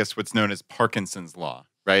 I guess, what's known as Parkinson's law,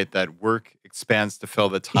 right? That work expands to fill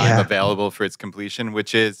the time available for its completion,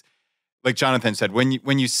 which is, like Jonathan said, when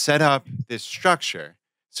you set up this structure.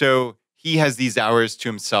 So he has these hours to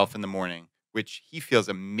himself in the morning, which he feels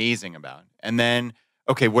amazing about. And then,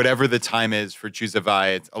 okay, whatever the time is for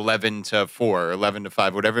ChooseFI, it's 11 to 4, or 11 to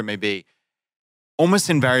 5, whatever it may be. Almost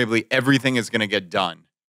invariably, everything is going to get done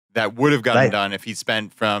that would have gotten done if he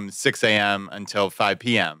spent from 6 a.m. until 5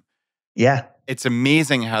 p.m. Yeah. It's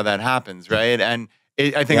amazing how that happens, right? And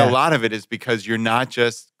I think a lot of it is because you're not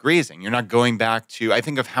just grazing. You're not going back to, I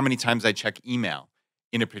think of how many times I check email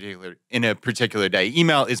in a particular day.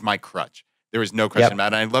 Email is my crutch. There is no question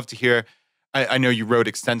about it. And I'd love to hear, I know you wrote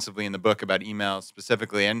extensively in the book about email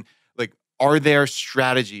specifically. And like, are there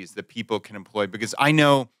strategies that people can employ? Because I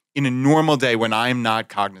know in a normal day when I'm not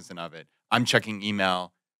cognizant of it, I'm checking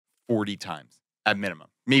email 40 times at minimum,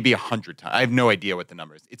 maybe 100 times. I have no idea what the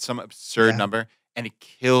number is. It's some absurd number and it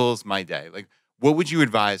kills my day. Like, what would you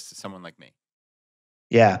advise to someone like me?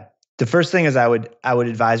 Yeah. The first thing is I would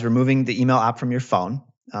advise removing the email app from your phone,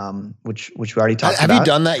 which we already talked about. Have you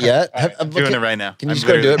done that yet? I'm doing it right now. Can you just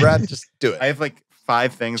go do it, Brad? Just do it. I have like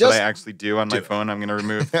 5 things that I actually do on my phone. I'm going to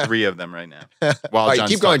remove 3 of them right now. All right,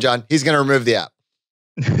 keep going, John. He's going to remove the app.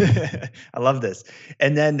 I love this.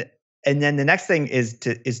 And then the next thing is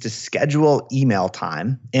to schedule email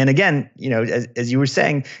time. And again, as you were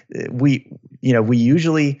saying, we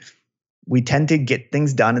tend to get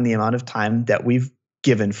things done in the amount of time that we've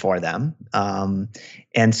given for them.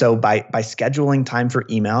 And so by scheduling time for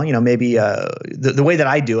email, maybe the way that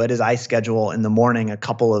I do it is I schedule in the morning a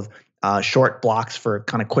couple of short blocks for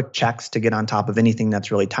kind of quick checks to get on top of anything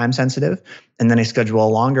that's really time sensitive. And then I schedule a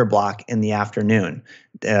longer block in the afternoon,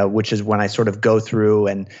 which is when I sort of go through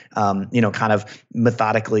and, kind of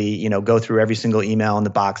methodically, go through every single email in the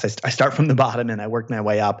box. I start from the bottom and I work my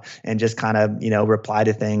way up and just kind of, reply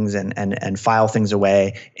to things and file things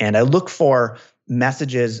away. And I look for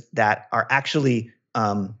messages that are actually,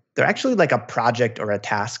 they're actually like a project or a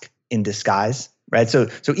task in disguise. Right. So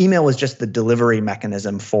email is just the delivery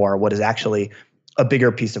mechanism for what is actually a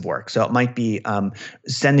bigger piece of work. So it might be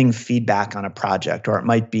sending feedback on a project, or it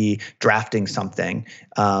might be drafting something,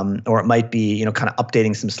 or it might be, kind of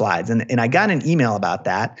updating some slides. And I got an email about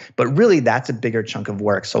that, but really that's a bigger chunk of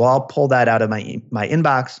work. So I'll pull that out of my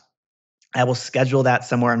inbox. I will schedule that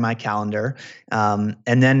somewhere in my calendar, and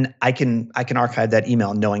then I can archive that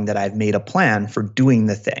email knowing that I've made a plan for doing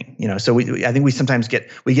the thing. So I think we sometimes get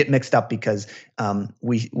mixed up because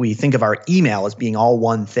we think of our email as being all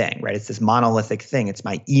one thing, right? It's this monolithic thing. It's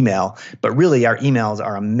my email, but really our emails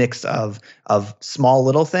are a mix of small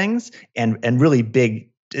little things and really big,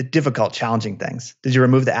 difficult, challenging things. Did you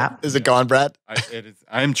remove the app? Is it gone, Brad? It is.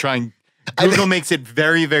 I am trying. Google makes it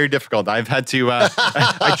very, very difficult. I've had to,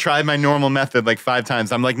 I tried my normal method like 5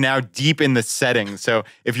 times. I'm like now deep in the settings. So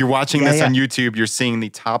if you're watching this on YouTube, you're seeing the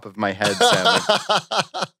top of my head.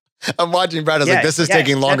 I'm watching Brad. I was like, this is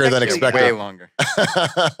taking longer than expected. Way longer.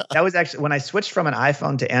 That was actually, when I switched from an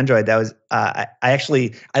iPhone to Android, that was, I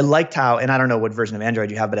liked how, and I don't know what version of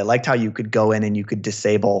Android you have, but I liked how you could go in and you could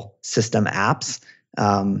disable system apps.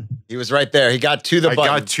 He was right there. He got to the button.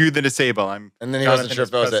 I got to the disable. And then he wasn't sure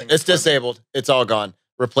if it was it. It's disabled. It's all gone.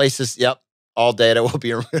 Replace this. Yep. All data will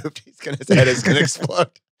be removed. His head is going to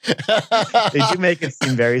explode. They do make it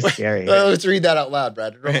seem very scary. Let's read that out loud,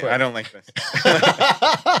 Brad. Real quick. I don't like this.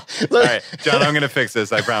 All right, John, I'm going to fix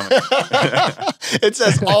this. I promise. It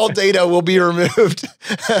says all data will be removed.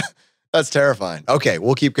 That's terrifying. Okay,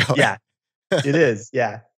 we'll keep going. Yeah, it is.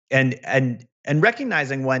 Yeah. And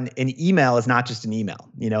recognizing when an email is not just an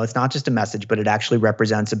email, it's not just a message, but it actually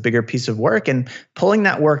represents a bigger piece of work, and pulling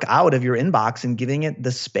that work out of your inbox and giving it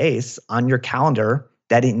the space on your calendar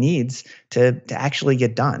that it needs to actually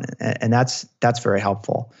get done. And that's very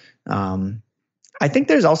helpful. I think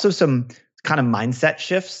there's also some kind of mindset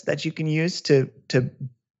shifts that you can use to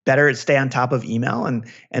better stay on top of email.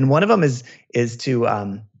 And one of them is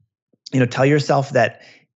to, tell yourself that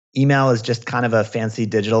email is just kind of a fancy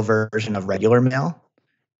digital version of regular mail.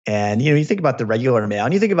 And, you think about the regular mail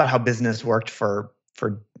and you think about how business worked for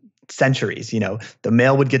centuries. The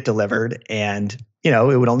mail would get delivered and,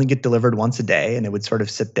 it would only get delivered once a day, and it would sort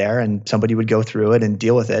of sit there and somebody would go through it and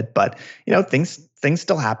deal with it. But, things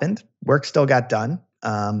still happened. Work still got done.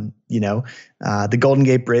 The Golden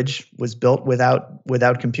Gate Bridge was built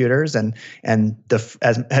without computers, and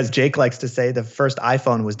as Jake likes to say, the first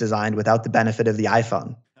iPhone was designed without the benefit of the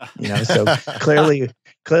iPhone. So clearly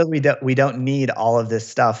we don't need all of this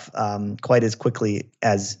stuff quite as quickly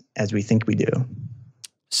as we think we do.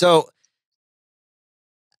 So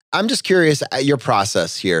I'm just curious at your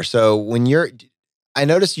process here. So I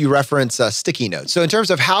noticed you reference sticky notes. So in terms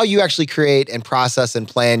of how you actually create and process and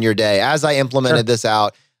plan your day, as I implemented this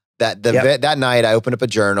out, That night I opened up a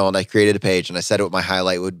journal and I created a page and I said what my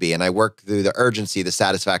highlight would be. And I worked through the urgency, the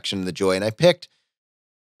satisfaction, and the joy. And I picked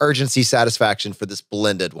urgency, satisfaction for this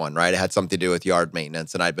blended one, right? It had something to do with yard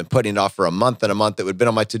maintenance. And I'd been putting it off for a month and a month. It would have been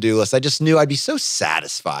on my to-do list. I just knew I'd be so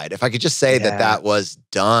satisfied if I could just say that was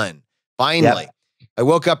done. Finally, I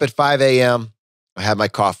woke up at 5 a.m. I had my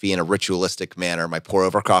coffee in a ritualistic manner, my pour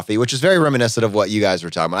over coffee, which is very reminiscent of what you guys were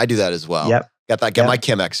talking about. I do that as well. Got my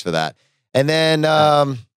Chemex for that. And then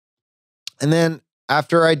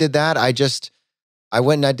after I did that, I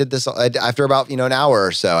went and I did this after about, an hour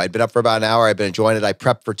or so. I'd been up for about an hour. I'd been enjoying it. I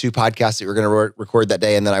prepped for 2 podcasts that we were going to record that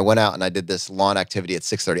day. And then I went out and I did this lawn activity at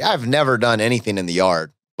 6:30. I've never done anything in the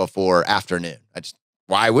yard before afternoon.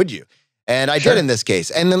 Why would you? And I did in this case.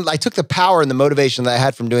 And then I took the power and the motivation that I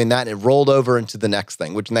had from doing that and it rolled over into the next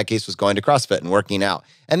thing, which in that case was going to CrossFit and working out.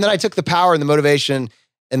 And then I took the power and the motivation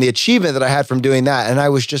and the achievement that I had from doing that. And I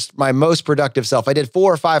was just my most productive self. I did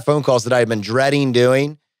 4 or 5 phone calls that I had been dreading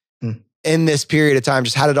doing in this period of time,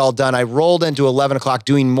 just had it all done. I rolled into 11 o'clock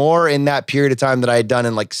doing more in that period of time that I had done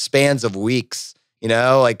in like spans of weeks,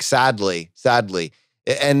 sadly.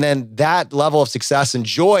 And then that level of success and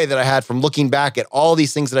joy that I had from looking back at all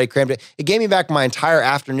these things that I crammed, it gave me back my entire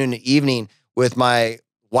afternoon and evening with my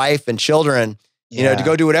wife and children, to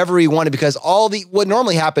go do whatever we wanted, because what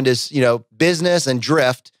normally happened is, business and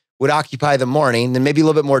drift would occupy the morning, then maybe a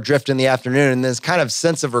little bit more drift in the afternoon. And this kind of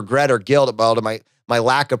sense of regret or guilt about my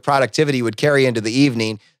lack of productivity would carry into the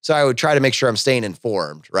evening. So I would try to make sure I'm staying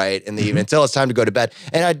informed, right, in the evening until it's time to go to bed.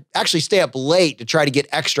 And I'd actually stay up late to try to get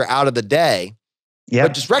extra out of the day. Yeah.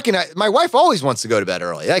 But just recognize, my wife always wants to go to bed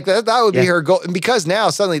early. Like that would be her goal. And because now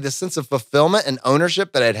suddenly the sense of fulfillment and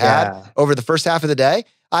ownership that I'd had over the first half of the day,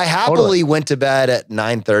 I happily went to bed at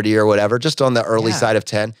 9:30 or whatever, just on the early side of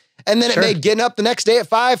 10. And then it made getting up the next day at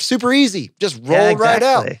 5 super easy. Just rolled right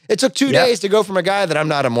out. It took 2 days to go from a guy that I'm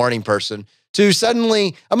not a morning person to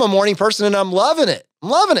suddenly I'm a morning person and I'm loving it.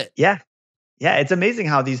 Yeah. Yeah, it's amazing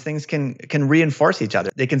how these things can reinforce each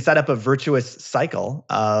other. They can set up a virtuous cycle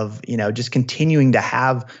of, just continuing to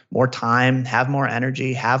have more time, have more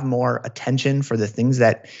energy, have more attention for the things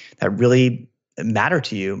that really matter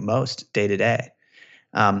to you most day to day.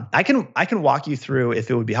 I can walk you through,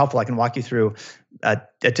 if it would be helpful, I can walk you through a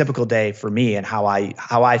typical day for me and how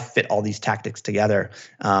I fit all these tactics together.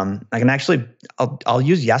 I can actually, I'll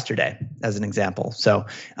use yesterday as an example. So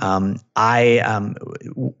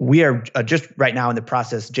we are just right now in the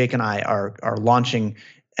process, Jake and I are launching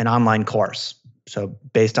an online course. So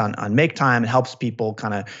based on Make Time, it helps people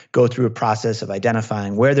kind of go through a process of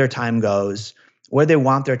identifying where their time goes, where they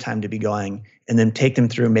want their time to be going, and then take them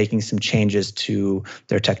through making some changes to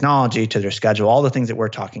their technology, to their schedule, all the things that we're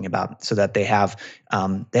talking about, so that they have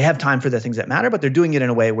time for the things that matter, but they're doing it in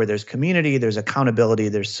a way where there's community, there's accountability,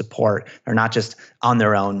 there's support. They're not just on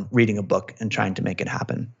their own reading a book and trying to make it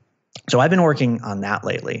happen. So I've been working on that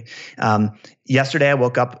lately. Yesterday, I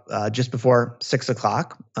woke up just before 6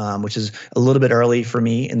 o'clock, which is a little bit early for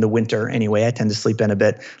me in the winter anyway. I tend to sleep in a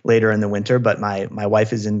bit later in the winter, but my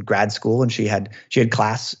wife is in grad school and she had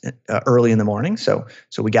class early in the morning. So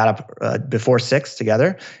we got up before 6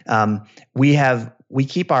 together. We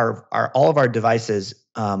keep all of our devices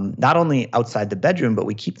not only outside the bedroom, but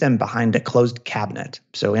we keep them behind a closed cabinet.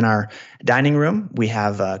 So in our dining room, we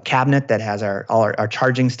have a cabinet that has all our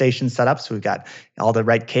charging stations set up. So we've got all the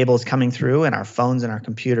right cables coming through, and our phones and our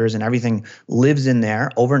computers and everything lives in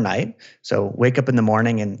there overnight. So wake up in the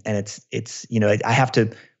morning and it's I have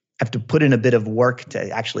to put in a bit of work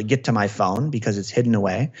to actually get to my phone because it's hidden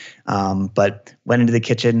away. But went into the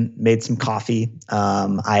kitchen, made some coffee.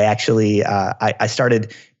 I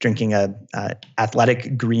started drinking a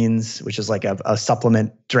Athletic Greens, which is like a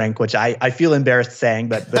supplement drink, which I feel embarrassed saying,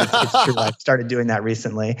 but it's true. I've started doing that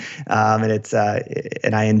recently,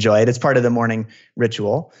 and I enjoy it. It's part of the morning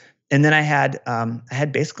ritual. And then I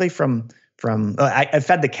had basically I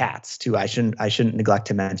fed the cats too. I shouldn't neglect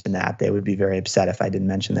to mention that. They would be very upset if I didn't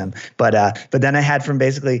mention them. But then I had from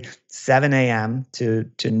basically 7 a.m. to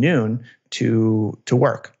noon to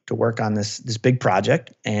work on this big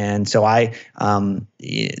project. And so I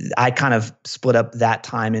kind of split up that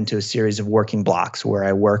time into a series of working blocks where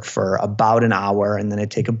I work for about an hour and then I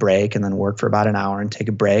take a break and then work for about an hour and take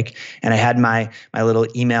a break. And I had my little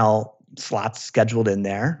email slots scheduled in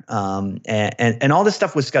there. And all this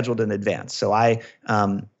stuff was scheduled in advance. So I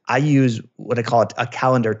use what I call a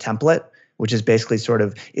calendar template, which is basically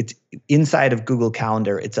it's inside of Google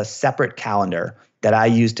Calendar. It's a separate calendar that I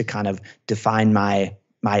use to kind of define my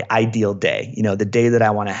my ideal day, the day that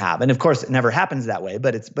I want to have. And of course, it never happens that way,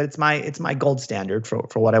 but it's my gold standard for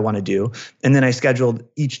what I want to do. And then I scheduled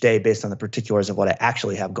each day based on the particulars of what I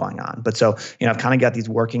actually have going on. But so, I've kind of got these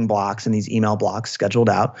working blocks and these email blocks scheduled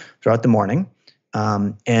out throughout the morning.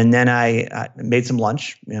 And then I made some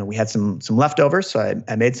lunch. We had some leftovers, so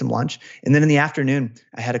I made some lunch. And then in the afternoon,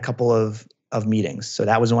 I had a couple of meetings. So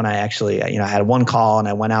that was when I actually, I had one call and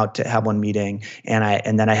I went out to have one meeting,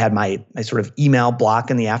 and then I had my sort of email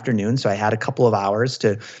block in the afternoon. So I had a couple of hours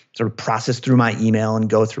to sort of process through my email and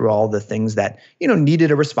go through all the things that,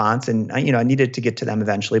 needed a response. And, I needed to get to them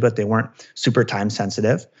eventually, but they weren't super time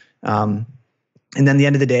sensitive. And then the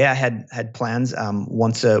end of the day, I had plans.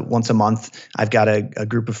 Once a month, I've got a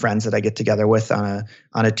group of friends that I get together with on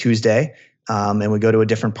a Tuesday, and we go to a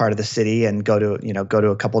different part of the city and go to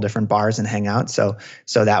a couple different bars and hang out. So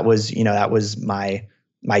that was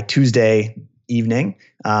my Tuesday evening,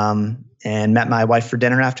 and met my wife for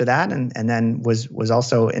dinner after that, and then was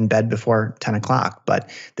also in bed before 10 o'clock. But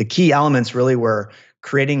the key elements really were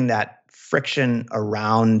creating that friction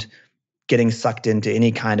around getting sucked into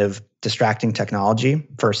any kind of distracting technology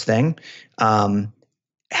first thing,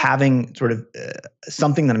 having sort of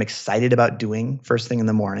something that I'm excited about doing first thing in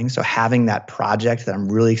the morning. So having that project that I'm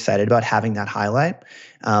really excited about, having that highlight,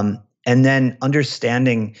 and then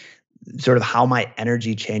understanding sort of how my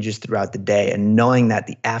energy changes throughout the day, and knowing that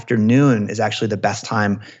the afternoon is actually the best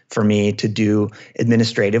time for me to do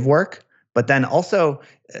administrative work, but then also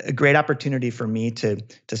a great opportunity for me to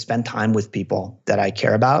spend time with people that I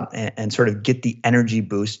care about, and sort of get the energy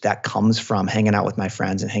boost that comes from hanging out with my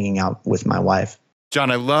friends and hanging out with my wife. John,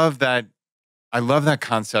 I love that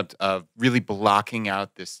concept of really blocking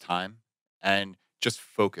out this time and just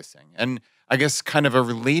focusing. And I guess kind of a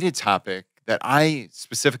related topic that I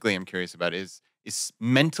specifically am curious about is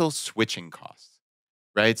mental switching costs,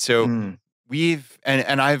 right? So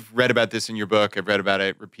and I've read about this in your book. I've read about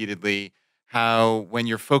it repeatedly, how when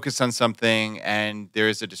you're focused on something and there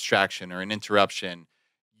is a distraction or an interruption,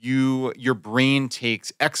 your brain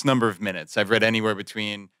takes X number of minutes. I've read anywhere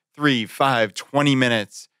between 3, 5, 20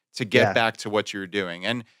 minutes to get back to what you're doing.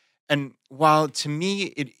 And while to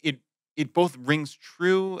me it both rings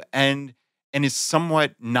true and is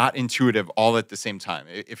somewhat not intuitive all at the same time,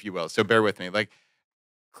 if you will. So bear with me. Like,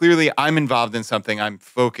 clearly I'm involved in something, I'm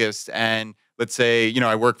focused, and let's say,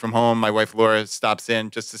 I work from home, my wife Laura stops in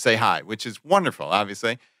just to say hi, which is wonderful,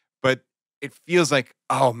 obviously. But it feels like,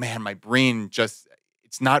 oh man, my brain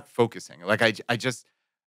it's not focusing. Like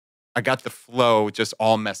I got the flow just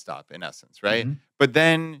all messed up in essence, right? Mm-hmm. But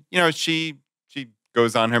then, she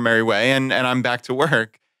goes on her merry way, and I'm back to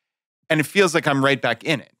work, and it feels like I'm right back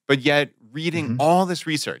in it. But yet reading all this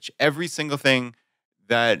research, every single thing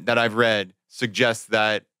that I've read suggests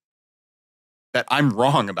that I'm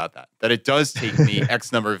wrong about that it does take me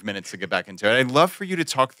X number of minutes to get back into it. I'd love for you to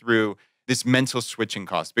talk through this mental switching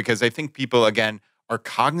cost, because I think people, again, are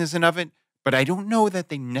cognizant of it, but I don't know that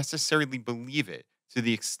they necessarily believe it to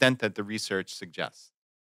the extent that the research suggests.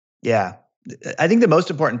 Yeah. I think the most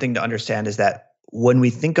important thing to understand is that when we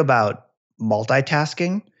think about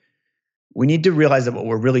multitasking, we need to realize that what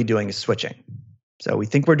we're really doing is switching. So we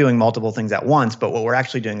think we're doing multiple things at once, but what we're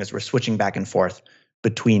actually doing is we're switching back and forth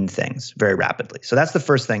between things very rapidly. So that's the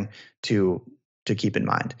first thing to keep in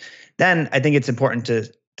mind. Then I think it's important to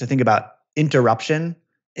think about interruption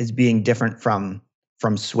as being different from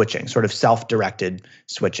switching, sort of self-directed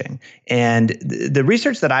switching. And the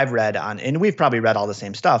research that I've read on, and we've probably read all the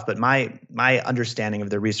same stuff, but my understanding of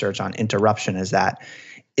the research on interruption is that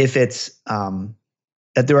if it's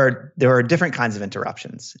that there are different kinds of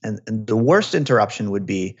interruptions, and the worst interruption would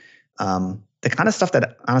be the kind of stuff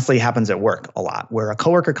that honestly happens at work a lot, where a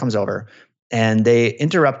coworker comes over and they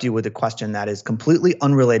interrupt you with a question that is completely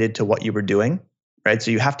unrelated to what you were doing, right?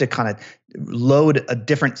 So you have to kind of load a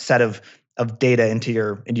different set of data into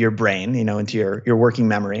your brain, into your working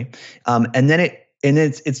memory, and then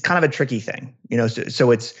it's kind of a tricky thing,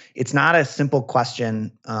 So it's not a simple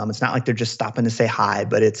question. It's not like they're just stopping to say hi,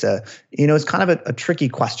 but it's it's kind of a tricky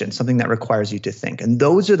question, something that requires you to think. And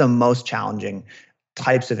those are the most challenging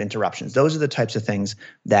types of interruptions. Those are the types of things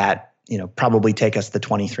that probably take us the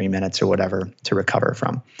 23 minutes or whatever to recover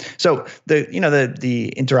from. So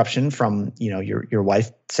the interruption from your wife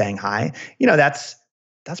saying hi,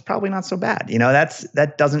 that's probably not so bad.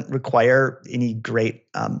 That doesn't require any great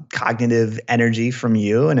cognitive energy from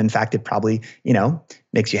you, and in fact, it probably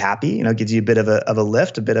makes you happy. Gives you a bit of a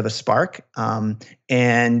lift, a bit of a spark,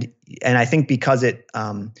 and I think because it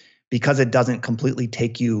doesn't completely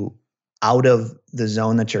take you out of the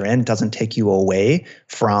zone that you're in, it doesn't take you away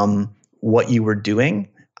from what you were doing.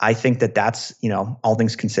 I think that that's, all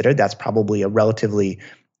things considered, that's probably a relatively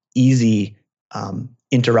easy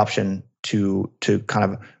interruption to kind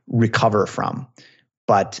of recover from.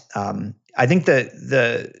 But I think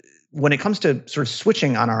that when it comes to sort of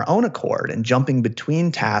switching on our own accord and jumping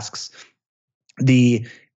between tasks, the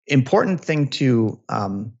important thing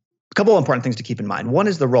a couple of important things to keep in mind. One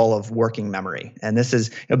is the role of working memory, and this is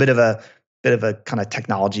a bit of a kind of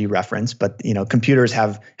technology reference, but computers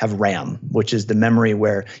have RAM, which is the memory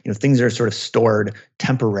where things are sort of stored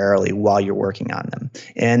temporarily while you're working on them,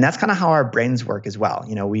 and that's kind of how our brains work as well.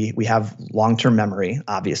 We have long-term memory,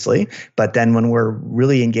 obviously, but then when we're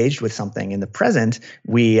really engaged with something in the present,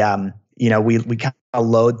 we kind of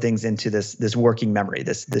load things into this working memory,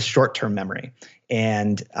 this short-term memory.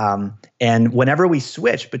 And whenever we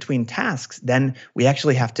switch between tasks, then we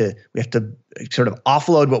actually have to sort of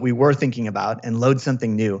offload what we were thinking about and load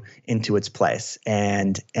something new into its place.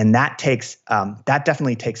 And that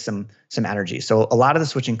definitely takes some energy. So a lot of the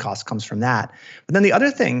switching cost comes from that. But then the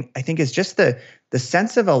other thing I think is just the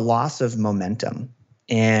sense of a loss of momentum.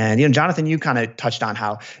 And Jonathan, you kind of touched on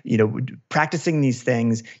how practicing these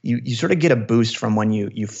things, you sort of get a boost from when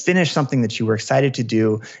you finish something that you were excited to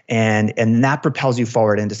do, and that propels you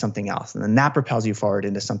forward into something else, and then that propels you forward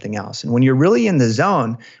into something else. And when you're really in the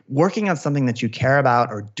zone, working on something that you care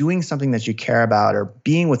about, or doing something that you care about, or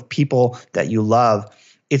being with people that you love,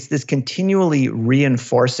 it's this continually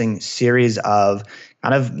reinforcing series of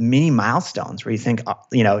kind of mini milestones where you think,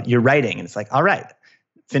 you're writing, and it's like, all right,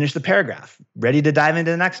 finish the paragraph, ready to dive into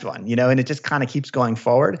the next one, and it just kind of keeps going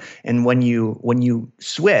forward. And when you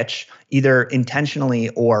switch, either intentionally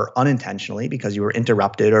or unintentionally, because you were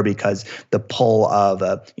interrupted or because the pull of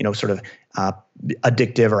a sort of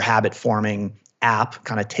addictive or habit forming app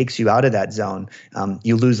kind of takes you out of that zone,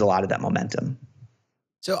 you lose a lot of that momentum.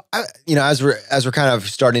 So as we're kind of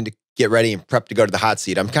starting to get ready and prep to go to the hot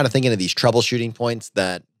seat, I'm kind of thinking of these troubleshooting points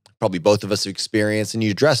that probably both of us have experienced, and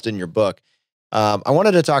you addressed in your book. I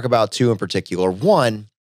wanted to talk about two in particular. One,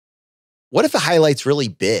 what if the highlight's really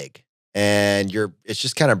big and it's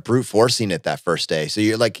just kind of brute forcing it that first day? So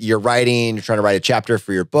you're trying to write a chapter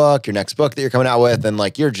for your next book that you're coming out with, and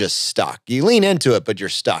you're just stuck. You lean into it, but you're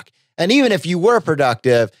stuck. And even if you were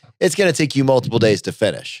productive, it's going to take you multiple days to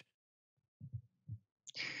finish.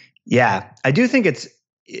 Yeah, I do think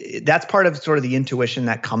that's part of sort of the intuition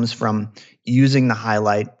that comes from using the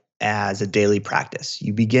highlight as a daily practice.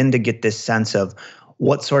 You begin to get this sense of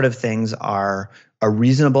what sort of things are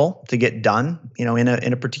reasonable to get done, in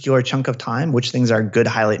a particular chunk of time, which things are good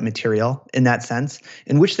highlight material in that sense,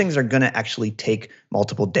 and which things are going to actually take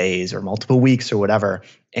multiple days or multiple weeks or whatever.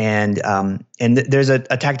 And there's a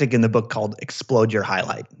tactic in the book called explode your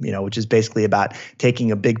highlight, which is basically about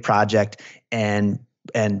taking a big project and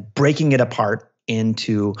breaking it apart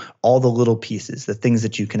into all the little pieces, the things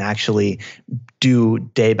that you can actually do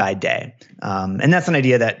day by day. And that's an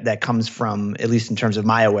idea that comes from, at least in terms of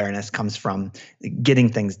my awareness, comes from Getting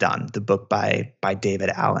Things Done, the book by David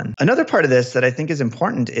Allen. Another part of this that I think is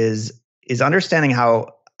important is understanding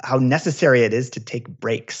how necessary it is to take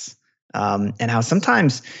breaks. And how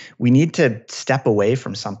sometimes we need to step away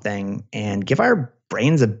from something and give our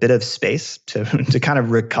brains a bit of space to kind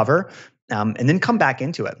of recover. And then come back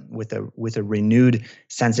into it with a renewed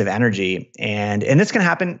sense of energy. And this can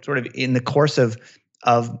happen sort of in the course of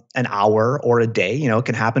an hour or a day. It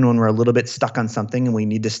can happen when we're a little bit stuck on something and we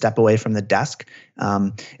need to step away from the desk.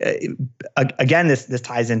 Again, this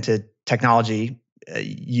ties into technology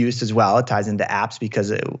use as well. It ties into apps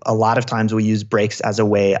because a lot of times we use breaks as a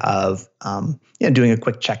way of doing a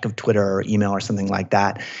quick check of Twitter or email or something like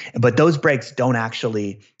that. But those breaks don't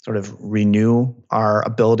actually sort of renew our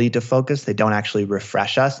ability to focus. They don't actually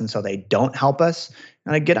refresh us, and so they don't help us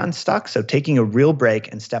get unstuck. So taking a real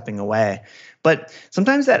break and stepping away. But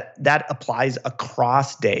sometimes that applies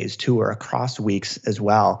across days too, or across weeks as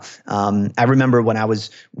well. I remember when I was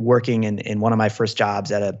working in one of my first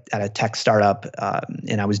jobs at a tech startup,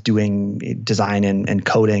 and I was doing design and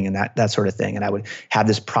coding and that sort of thing. And I would have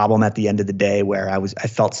this problem at the end of the day where I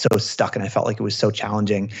felt so stuck and I felt like it was so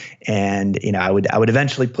challenging. And I would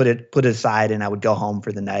eventually put it aside, and I would go home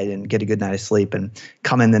for the night and get a good night of sleep and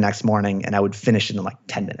come in the next morning and I would finish it in like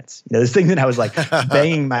 10 minutes. This thing that I was like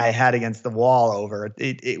banging my head against the wall over.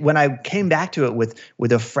 When I came back to it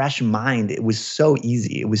with a fresh mind, it was so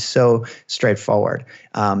easy. It was so straightforward.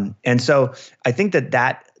 And so I think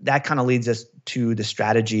that kind of leads us to the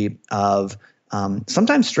strategy of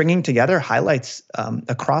sometimes stringing together highlights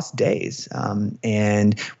across days.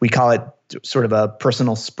 And we call it sort of a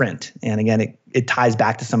personal sprint. And again, it ties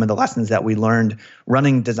back to some of the lessons that we learned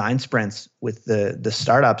running design sprints with the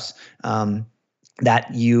startups.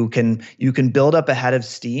 that you can build up a head of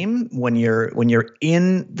steam when you're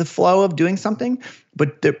in the flow of doing something,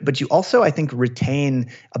 but you also, I think, retain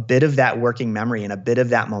a bit of that working memory and a bit of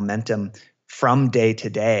that momentum from day to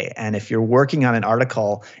day. And if you're working on an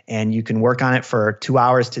article and you can work on it for 2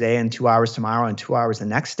 hours today and 2 hours tomorrow and 2 hours the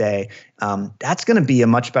next day, that's going to be a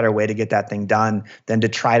much better way to get that thing done than to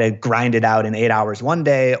try to grind it out in 8 hours one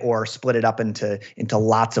day or split it up into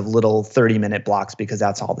lots of little 30-minute blocks because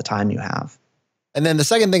that's all the time you have. And then the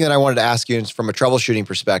second thing that I wanted to ask you is from a troubleshooting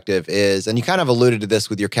perspective is, and you kind of alluded to this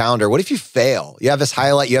with your calendar, what if you fail? You have this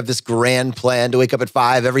highlight, you have this grand plan to wake up at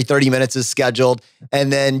 5, every 30 minutes is scheduled,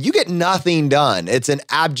 and then you get nothing done. It's an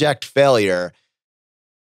abject failure.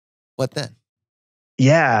 What then?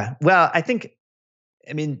 Yeah, well, I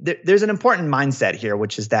mean, there's an important mindset here,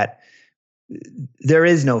 which is that there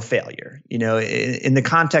is no failure. In the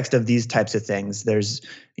context of these types of things, there's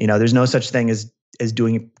no such thing as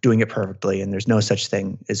doing it perfectly, and there's no such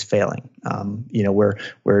thing as failing.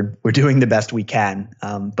 We're doing the best we can.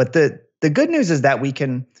 But the good news is that we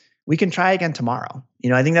can try again tomorrow.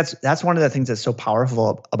 I think that's one of the things that's so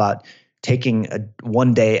powerful about taking a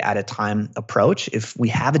one day at a time approach. If we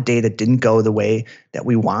have a day that didn't go the way that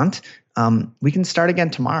we want, we can start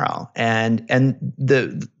again tomorrow. And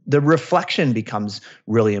the reflection becomes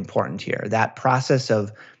really important here. That process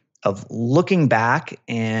of looking back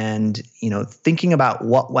and thinking about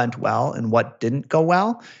what went well and what didn't go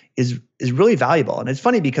well is really valuable. And it's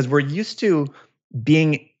funny because we're used to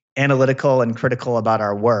being analytical and critical about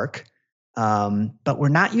our work, but we're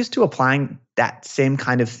not used to applying that same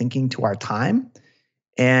kind of thinking to our time.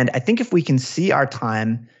 And I think if we can see our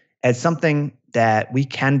time as something that we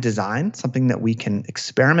can design, something that we can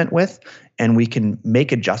experiment with, and we can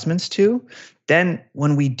make adjustments to, then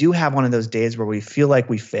when we do have one of those days where we feel like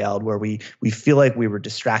we failed, where we feel like we were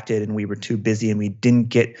distracted and we were too busy and we didn't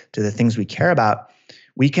get to the things we care about,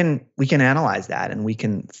 we can analyze that and we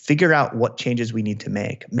can figure out what changes we need to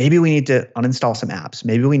make. Maybe we need to uninstall some apps.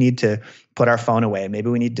 Maybe we need to put our phone away. Maybe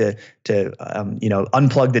we need to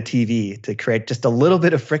unplug the TV to create just a little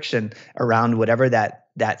bit of friction around whatever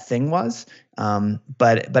that thing was.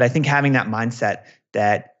 But I think having that mindset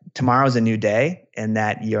that tomorrow's a new day and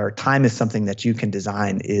that your time is something that you can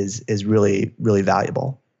design is really, really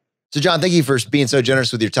valuable. So John, thank you for being so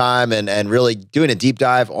generous with your time and really doing a deep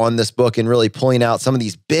dive on this book and really pulling out some of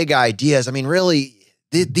these big ideas. I mean, really,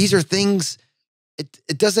 these are things,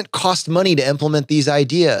 it doesn't cost money to implement these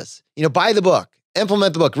ideas. Buy the book,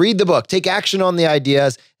 implement the book, read the book, take action on the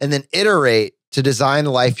ideas, and then iterate to design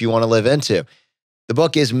the life you want to live into. The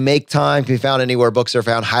book is Make Time, can be found anywhere books are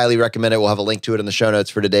found. Highly recommend it. We'll have a link to it in the show notes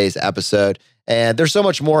for today's episode. And there's so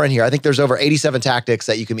much more in here. I think there's over 87 tactics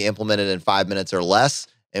that you can be implemented in 5 minutes or less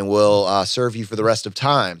and will serve you for the rest of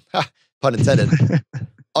time. Ha, pun intended.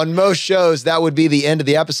 On most shows, that would be the end of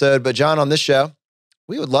the episode. But John, on this show,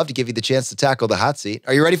 we would love to give you the chance to tackle the hot seat.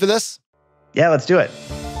 Are you ready for this? Yeah, let's do it.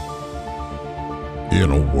 In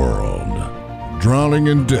a world drowning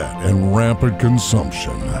in debt and rampant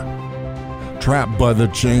consumption, trapped by the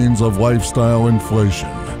chains of lifestyle inflation,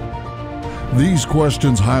 these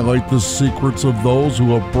questions highlight the secrets of those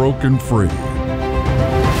who have broken free.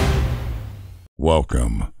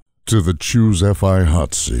 Welcome to the ChooseFI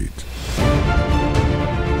Hot Seat.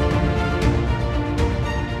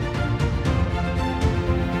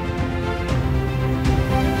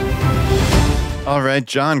 All right,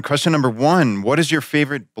 John, question number 1. What is your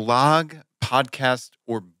favorite blog, podcast,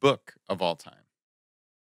 or book of all time?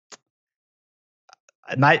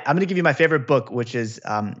 I'm going to give you my favorite book, which is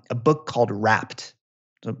a book called Wrapped,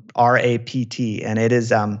 so R-A-P-T, and it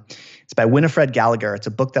is it's by Winifred Gallagher. It's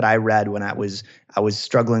a book that I read when I was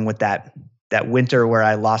struggling with that winter where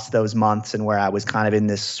I lost those months and where I was kind of in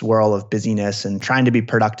this swirl of busyness and trying to be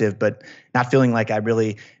productive, but not feeling like I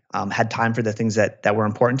really had time for the things that were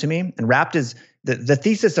important to me. And Wrapped is the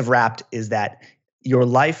thesis of Wrapped is that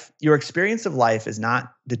your experience of life is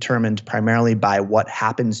not determined primarily by what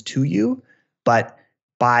happens to you, but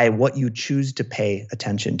by what you choose to pay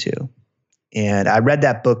attention to. And I read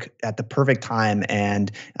that book at the perfect time.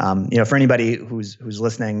 And for anybody who's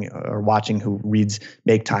listening or watching who reads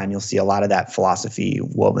Make Time, you'll see a lot of that philosophy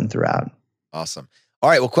woven throughout. Awesome. All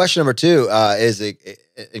right. Well, question number 2 is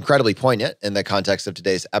incredibly poignant in the context of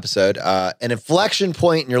today's episode. An inflection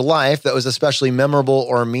point in your life that was especially memorable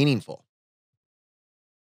or meaningful.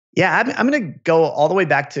 Yeah, I'm going to go all the way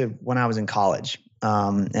back to when I was in college.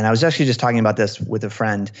 And I was actually just talking about this with a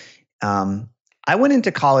friend. I went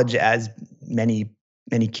into college as many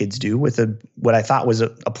kids do with what I thought was a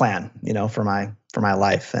plan, for my my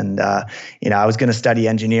life. And, I was going to study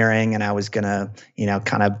engineering, and I was going to,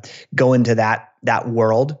 kind of go into that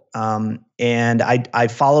world. And I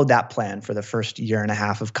followed that plan for the first year and a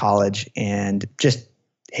half of college and just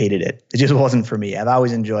hated it. It just wasn't for me. I've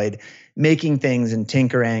always enjoyed making things and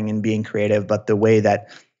tinkering and being creative, but the way that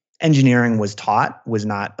engineering was taught was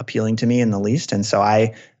not appealing to me in the least. And so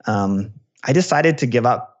I decided to give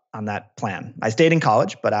up on that plan. I stayed in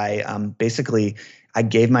college, but I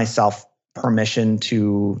gave myself permission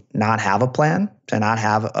to not have a plan, to not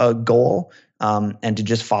have a goal, and to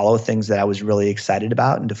just follow things that I was really excited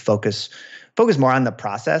about, and to focus more on the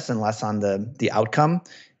process and less on the outcome.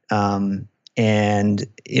 And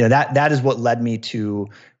that is what led me to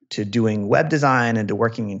doing web design and to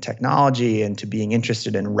working in technology and to being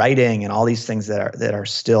interested in writing and all these things that are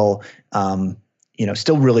still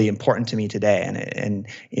still really important to me today. And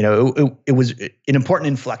it was an important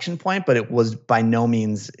inflection point, but it was by no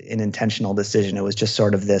means an intentional decision. It was just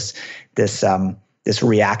sort of this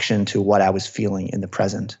reaction to what I was feeling in the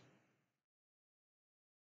present.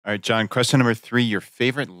 All right, John, question number 3, your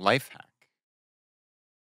favorite life hack.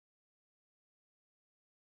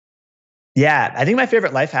 Yeah, I think my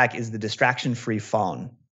favorite life hack is the distraction-free phone.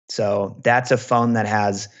 So that's a phone that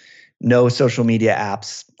has no social media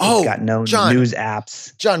apps. It's got no news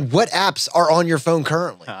apps. John, what apps are on your phone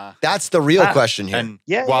currently? That's the real question here. And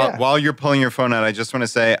while you're pulling your phone out, I just want to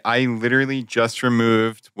say I literally just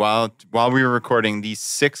removed while we were recording these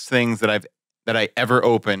 6 things that I ever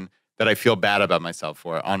open that I feel bad about myself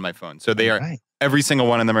for on my phone. So they are every single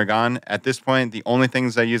one of them are gone. At this point, the only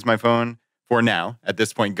things I use my phone for now, at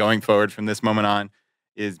this point, going forward from this moment on,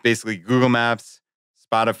 is basically Google Maps,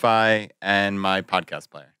 Spotify, and my podcast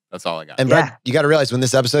player. That's all I got. And Brett, you got to realize when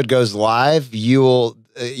this episode goes live, you will,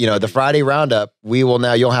 the Friday roundup,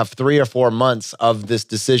 you'll have 3 or 4 months of this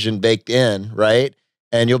decision baked in, right?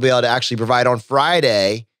 And you'll be able to actually provide on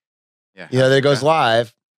Friday, that it goes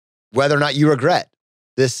live, whether or not you regret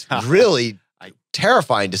this really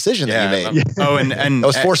terrifying decision that you made. Oh, and that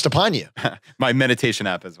was forced upon you. My meditation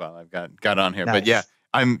app as well. I've got on here. Nice. But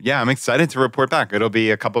I'm excited to report back. It'll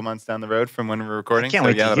be a couple months down the road from when we're recording. I can't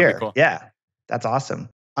wait to hear. Cool. Yeah, that's awesome.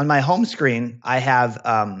 On my home screen, I have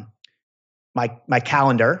my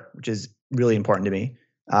calendar, which is really important to me.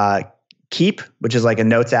 Keep, which is like a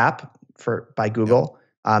notes app by Google.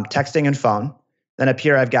 Texting and phone. Then up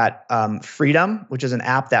here, I've got Freedom, which is an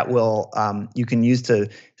app that will you can use to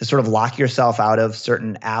sort of lock yourself out of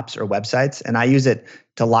certain apps or websites. And I use it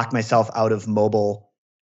to lock myself out of mobile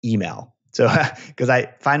email. So because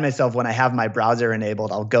I find myself when I have my browser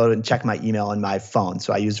enabled, I'll go and check my email on my phone.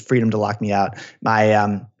 So I use Freedom to lock me out.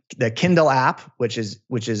 My the Kindle app, which is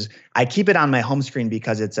I keep it on my home screen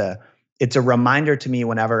because it's a reminder to me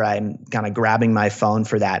whenever I'm kind of grabbing my phone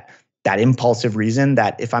for that impulsive reason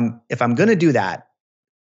that if I'm going to do that,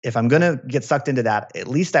 if I'm going to get sucked into that, at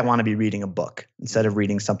least I want to be reading a book instead of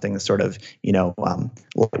reading something that's sort of,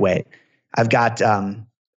 lightweight. I've got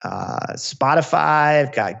Spotify.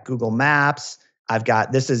 I've got Google Maps.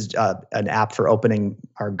 This is an app for opening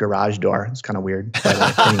our garage door. It's kind of weird.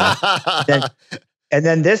 But, anyway. And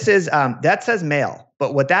then this is, that says Mail.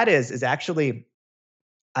 But what that is actually,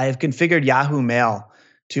 I have configured Yahoo Mail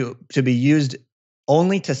to be used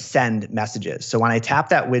only to send messages. So when I tap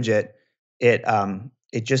that widget,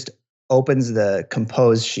 it just opens the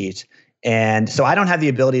compose sheet. And so I don't have the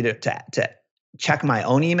ability to check my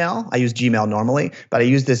own email. I use Gmail normally, but I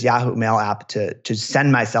use this Yahoo Mail app to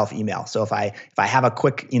send myself email. So if I have a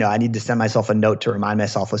quick, I need to send myself a note to remind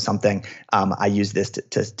myself of something, I use this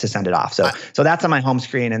to send it off. So that's on my home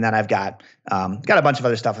screen. And then I've got a bunch of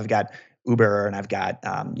other stuff. I've got Uber, and I've got,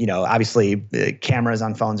 obviously cameras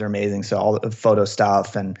on phones are amazing. So all the photo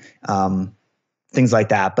stuff and things like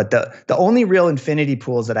that. But the only real infinity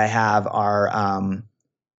pools that I have are,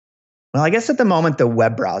 I guess at the moment, the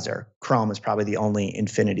web browser, Chrome, is probably the only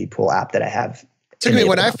infinity pool app that I have. Took me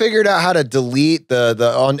when I figured out how to delete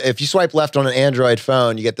if you swipe left on an Android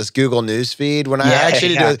phone, you get this Google News feed. When I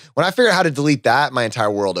figured out how to delete that, my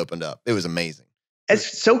entire world opened up. It was amazing.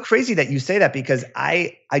 It's so crazy that you say that because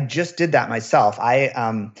I just did that myself. I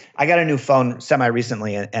got a new phone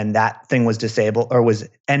semi-recently and that thing was disabled or was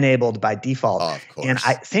enabled by default. Oh, of course. And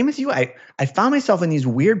same as you, I found myself in these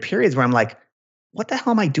weird periods where I'm like, what the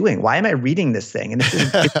hell am I doing? Why am I reading this thing? And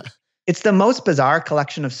it's the most bizarre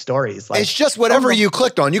collection of stories. Like, it's just whatever you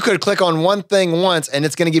clicked on. You could click on one thing once and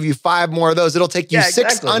it's going to give you 5 more of those. It'll take you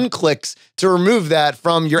 6 unclicks to remove that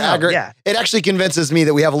from your aggregate. Yeah. It actually convinces me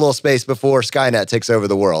that we have a little space before Skynet takes over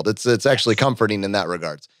the world. It's actually comforting in that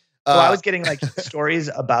regards. So I was getting like stories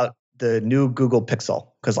about the new Google Pixel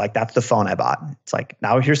because like that's the phone I bought. It's like,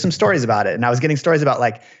 now here's some stories about it. And I was getting stories about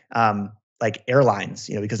like like airlines,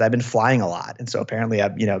 because I've been flying a lot. And so apparently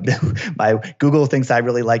my Google thinks I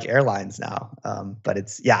really like airlines now. But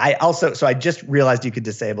I just realized you could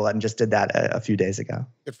disable it and just did that a few days ago.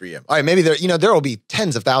 Good for you. All right. Maybe there will be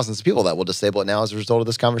tens of thousands of people that will disable it now as a result of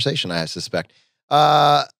this conversation, I suspect.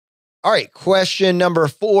 All right. Question number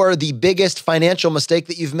 4, the biggest financial mistake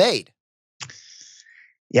that you've made.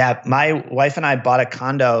 Yeah. My wife and I bought a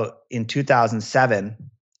condo in 2007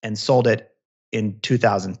 and sold it in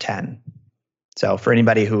 2010. So for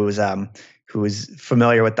anybody who is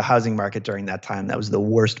familiar with the housing market during that time, that was the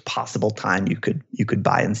worst possible time you could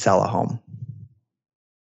buy and sell a home.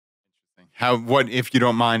 What, if you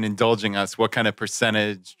don't mind indulging us, what kind of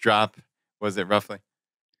percentage drop was it roughly?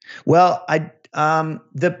 Well,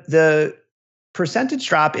 the percentage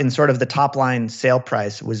drop in sort of the top line sale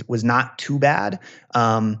price was not too bad.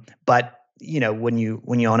 But when you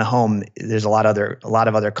own a home, there's a lot of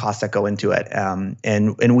other costs that go into it.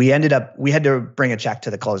 And we had to bring a check to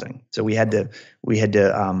the closing. So we had to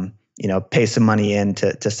pay some money in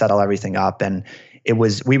to settle everything up. And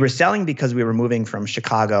we were selling because we were moving from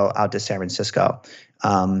Chicago out to San Francisco.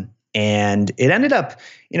 And it ended up,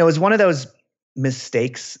 it was one of those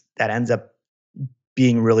mistakes that ends up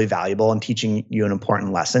being really valuable and teaching you an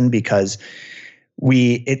important lesson, because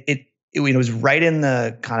it was right in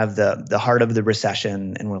the kind of the heart of the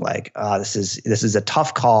recession, and we're like, this is a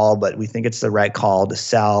tough call, but we think it's the right call to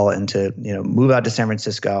sell and to move out to San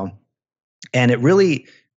Francisco, and it really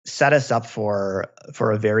set us up for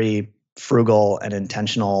a very frugal and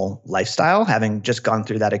intentional lifestyle, having just gone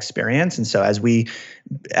through that experience. And so as we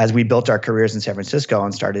built our careers in San Francisco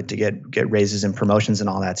and started to get raises and promotions and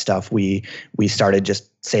all that stuff, we started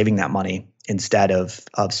just saving that money instead of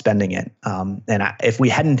spending it. If we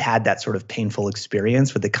hadn't had that sort of painful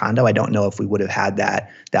experience with the condo, I don't know if we would have had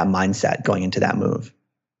that mindset going into that move.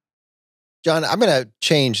 John, I'm going to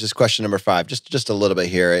change this question number 5 just a little bit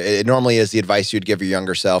here. It normally is the advice you'd give your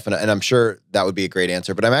younger self, and I'm sure that would be a great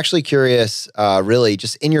answer. But I'm actually curious, really,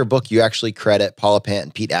 just in your book, you actually credit Paula Pant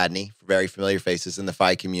and Pete Adney, very familiar faces in the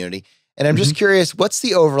FI community. And I'm just curious, what's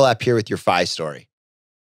the overlap here with your FI story?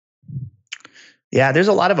 Yeah, there's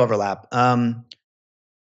a lot of overlap.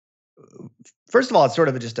 First of all, it's sort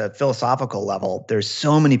of just a philosophical level. There's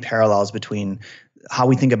so many parallels between how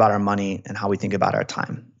we think about our money and how we think about our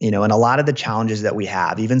time. And a lot of the challenges that we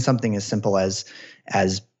have, even something as simple as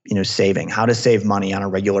saving, how to save money on a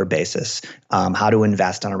regular basis, how to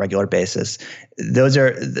invest on a regular basis. Those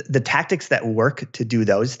are the tactics that work to do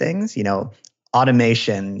those things.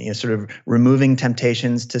 Automation, sort of removing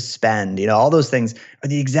temptations to spend, all those things are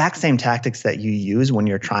the exact same tactics that you use when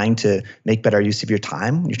you're trying to make better use of your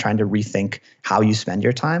time. You're trying to rethink how you spend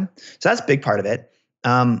your time. So that's a big part of it.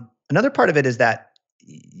 Another part of it is that,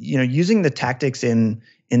 using the tactics in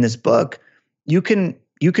this book, you can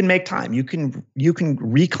make time. You can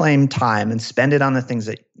reclaim time and spend it on the things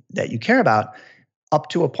that you care about up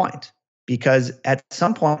to a point. Because at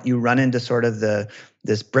some point you run into sort of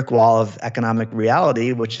this brick wall of economic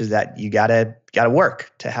reality, which is that you gotta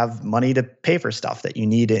work to have money to pay for stuff that you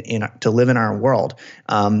need to live in our world.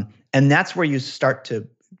 And that's where you start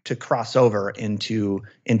to cross over into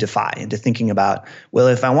FI, into thinking about, well,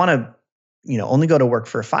 if I want to only go to work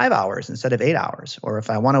for 5 hours instead of 8 hours, or if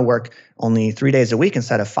I want to work only 3 days a week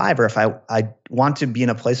instead of 5, or if I want to be in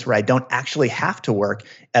a place where I don't actually have to work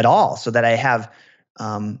at all, so that I have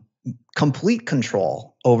complete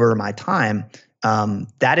control over my time.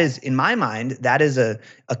 That is, in my mind, that is a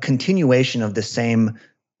continuation of the same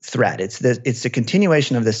thread. It's a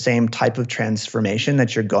continuation of the same type of transformation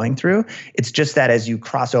that you're going through. It's just that as you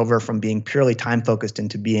cross over from being purely time focused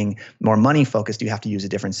into being more money focused, you have to use a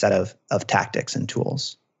different set of tactics and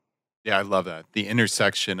tools. Yeah, I love that. The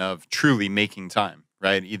intersection of truly making time,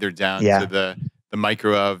 right? Either down to the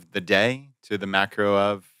micro of the day to the macro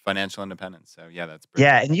of financial independence. So yeah, that's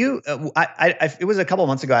brilliant. Yeah, and you, it was a couple of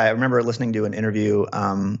months ago. I remember listening to an interview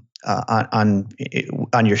on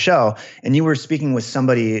your show, and you were speaking with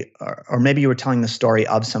somebody, or maybe you were telling the story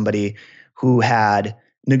of somebody who had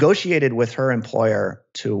negotiated with her employer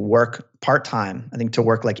to work part-time. I think to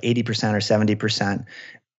work like 80% or 70%,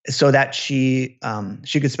 so that she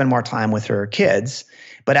could spend more time with her kids.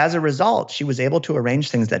 But as a result, she was able to arrange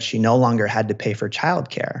things that she no longer had to pay for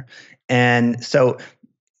childcare. And so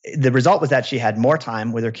the result was that she had more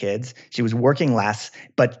time with her kids. She was working less,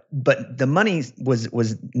 but the money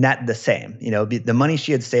was net the same. The money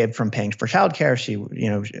she had saved from paying for childcare,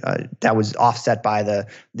 that was offset by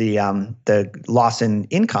the loss in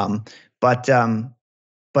income. But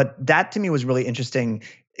that to me was really interesting.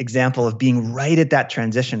 example of being right at that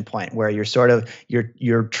transition point where you're sort of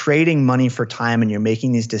you're trading money for time, and you're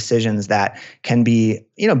making these decisions that can be,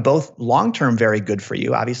 both long-term very good for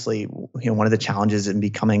you. Obviously, one of the challenges in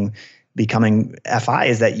becoming FI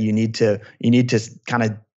is that you need to kind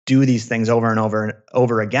of do these things over and over and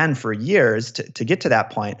over again for years to get to that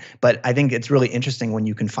point. But I think it's really interesting when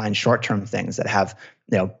you can find short-term things that have,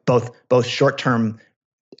 both short-term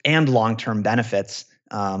and long-term benefits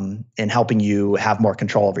in helping you have more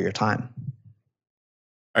control over your time.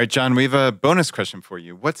 All right, John, we have a bonus question for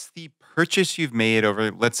you. What's the purchase you've made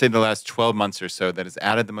over, let's say, the last 12 months or so that has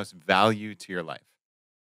added the most value to your life?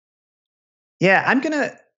 Yeah, I'm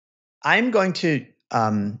going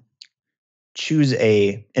to choose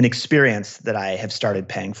an experience that I have started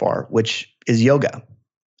paying for, which is yoga.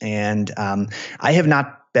 And I have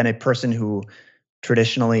not been a person who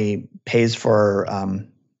traditionally pays for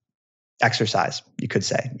exercise, you could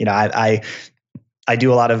say. I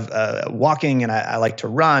do a lot of walking, and I like to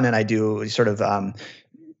run, and I do sort of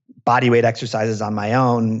body weight exercises on my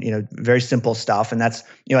own, very simple stuff. And that's,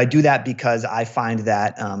 I do that because I find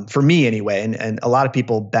that for me anyway, and a lot of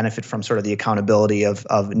people benefit from sort of the accountability of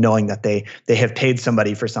knowing that they have paid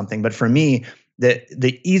somebody for something. But for me,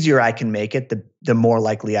 the easier I can make it, the more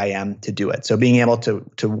likely I am to do it. So being able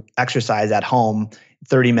to exercise at home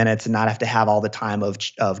 30 minutes and not have to have all the time of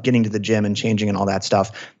getting to the gym and changing and all that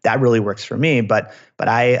stuff, that really works for me. But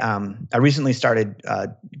I recently started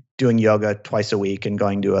doing yoga twice a week and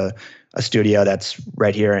going to a studio that's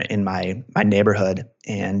right here in my neighborhood.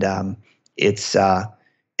 And it's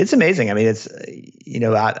amazing. I mean, it's,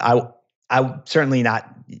 I'm certainly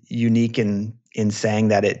not unique in saying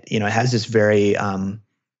that it, has this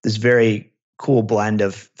very cool blend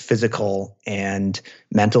of physical and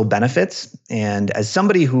mental benefits. And as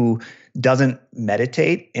somebody who doesn't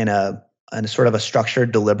meditate in a sort of a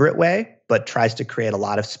structured, deliberate way, but tries to create a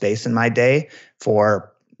lot of space in my day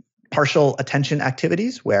for partial attention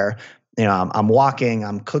activities where, I'm walking,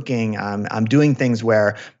 I'm cooking, I'm doing things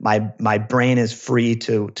where my brain is free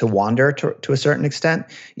to wander to a certain extent.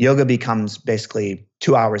 Yoga becomes basically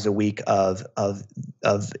 2 hours a week of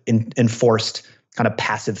enforced kind of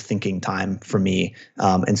passive thinking time for me.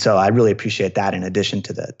 And so I really appreciate that in addition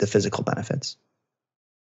to the physical benefits.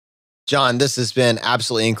 John, this has been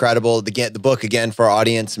absolutely incredible. The book, again, for our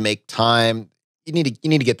audience, Make Time. You need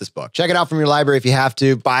to get this book. Check it out from your library if you have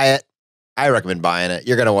to. Buy it. I recommend buying it.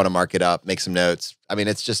 You're going to want to mark it up, make some notes. I mean,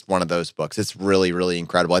 it's just one of those books. It's really, really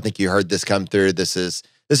incredible. I think you heard this come through. This is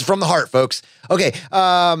from the heart, folks. Okay.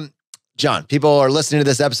 John, people are listening to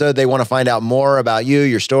this episode. They want to find out more about you,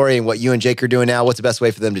 your story, and what you and Jake are doing now. What's the best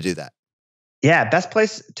way for them to do that? Yeah, best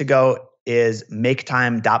place to go is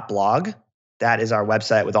maketime.blog. That is our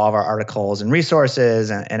website with all of our articles and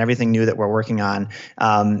resources and everything new that we're working on.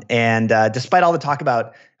 And despite all the talk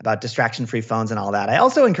about distraction-free phones and all that, I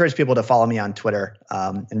also encourage people to follow me on Twitter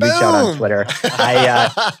and reach out on Twitter.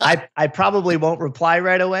 I probably won't reply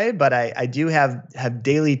right away, but I do have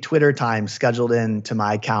daily Twitter time scheduled into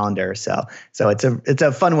my calendar. So it's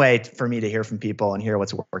a fun way for me to hear from people and hear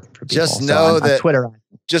what's working for people. Just know on Twitter.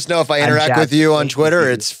 Just know if I interact with you on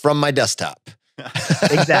Twitter, it's from my desktop.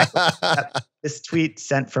 Exactly. This tweet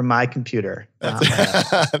sent from my computer.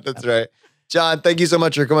 That's right. John, thank you so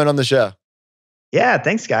much for coming on the show. Yeah,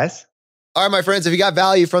 thanks, guys. All right, my friends, if you got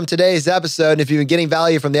value from today's episode, and if you've been getting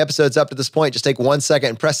value from the episodes up to this point, just take 1 second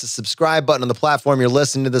and press the subscribe button on the platform you're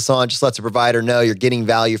listening to this on. Just lets the provider know you're getting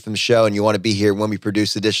value from the show and you want to be here when we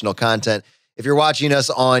produce additional content. If you're watching us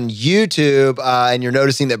on YouTube and you're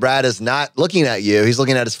noticing that Brad is not looking at you, he's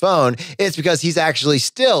looking at his phone, it's because he's actually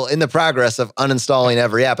still in the progress of uninstalling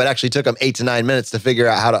every app. It actually took him 8 to 9 minutes to figure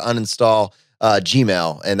out how to uninstall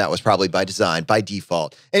Gmail, and that was probably by design, by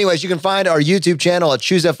default. Anyways, you can find our YouTube channel at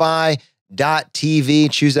ChooseFI.tv,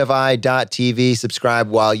 ChooseFI.tv. Subscribe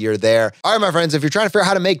while you're there. All right, my friends, if you're trying to figure out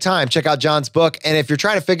how to make time, check out John's book. And if you're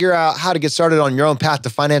trying to figure out how to get started on your own path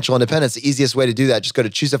to financial independence, the easiest way to do that, just go to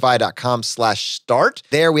ChooseFI.com/start.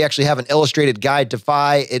 There, we actually have an illustrated guide to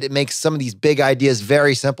FI. It makes some of these big ideas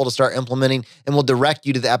very simple to start implementing, and will direct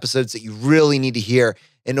you to the episodes that you really need to hear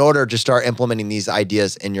in order to start implementing these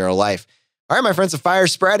ideas in your life. All right, my friends, the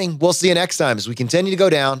fire's spreading. We'll see you next time as we continue to go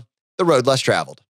down the road less traveled.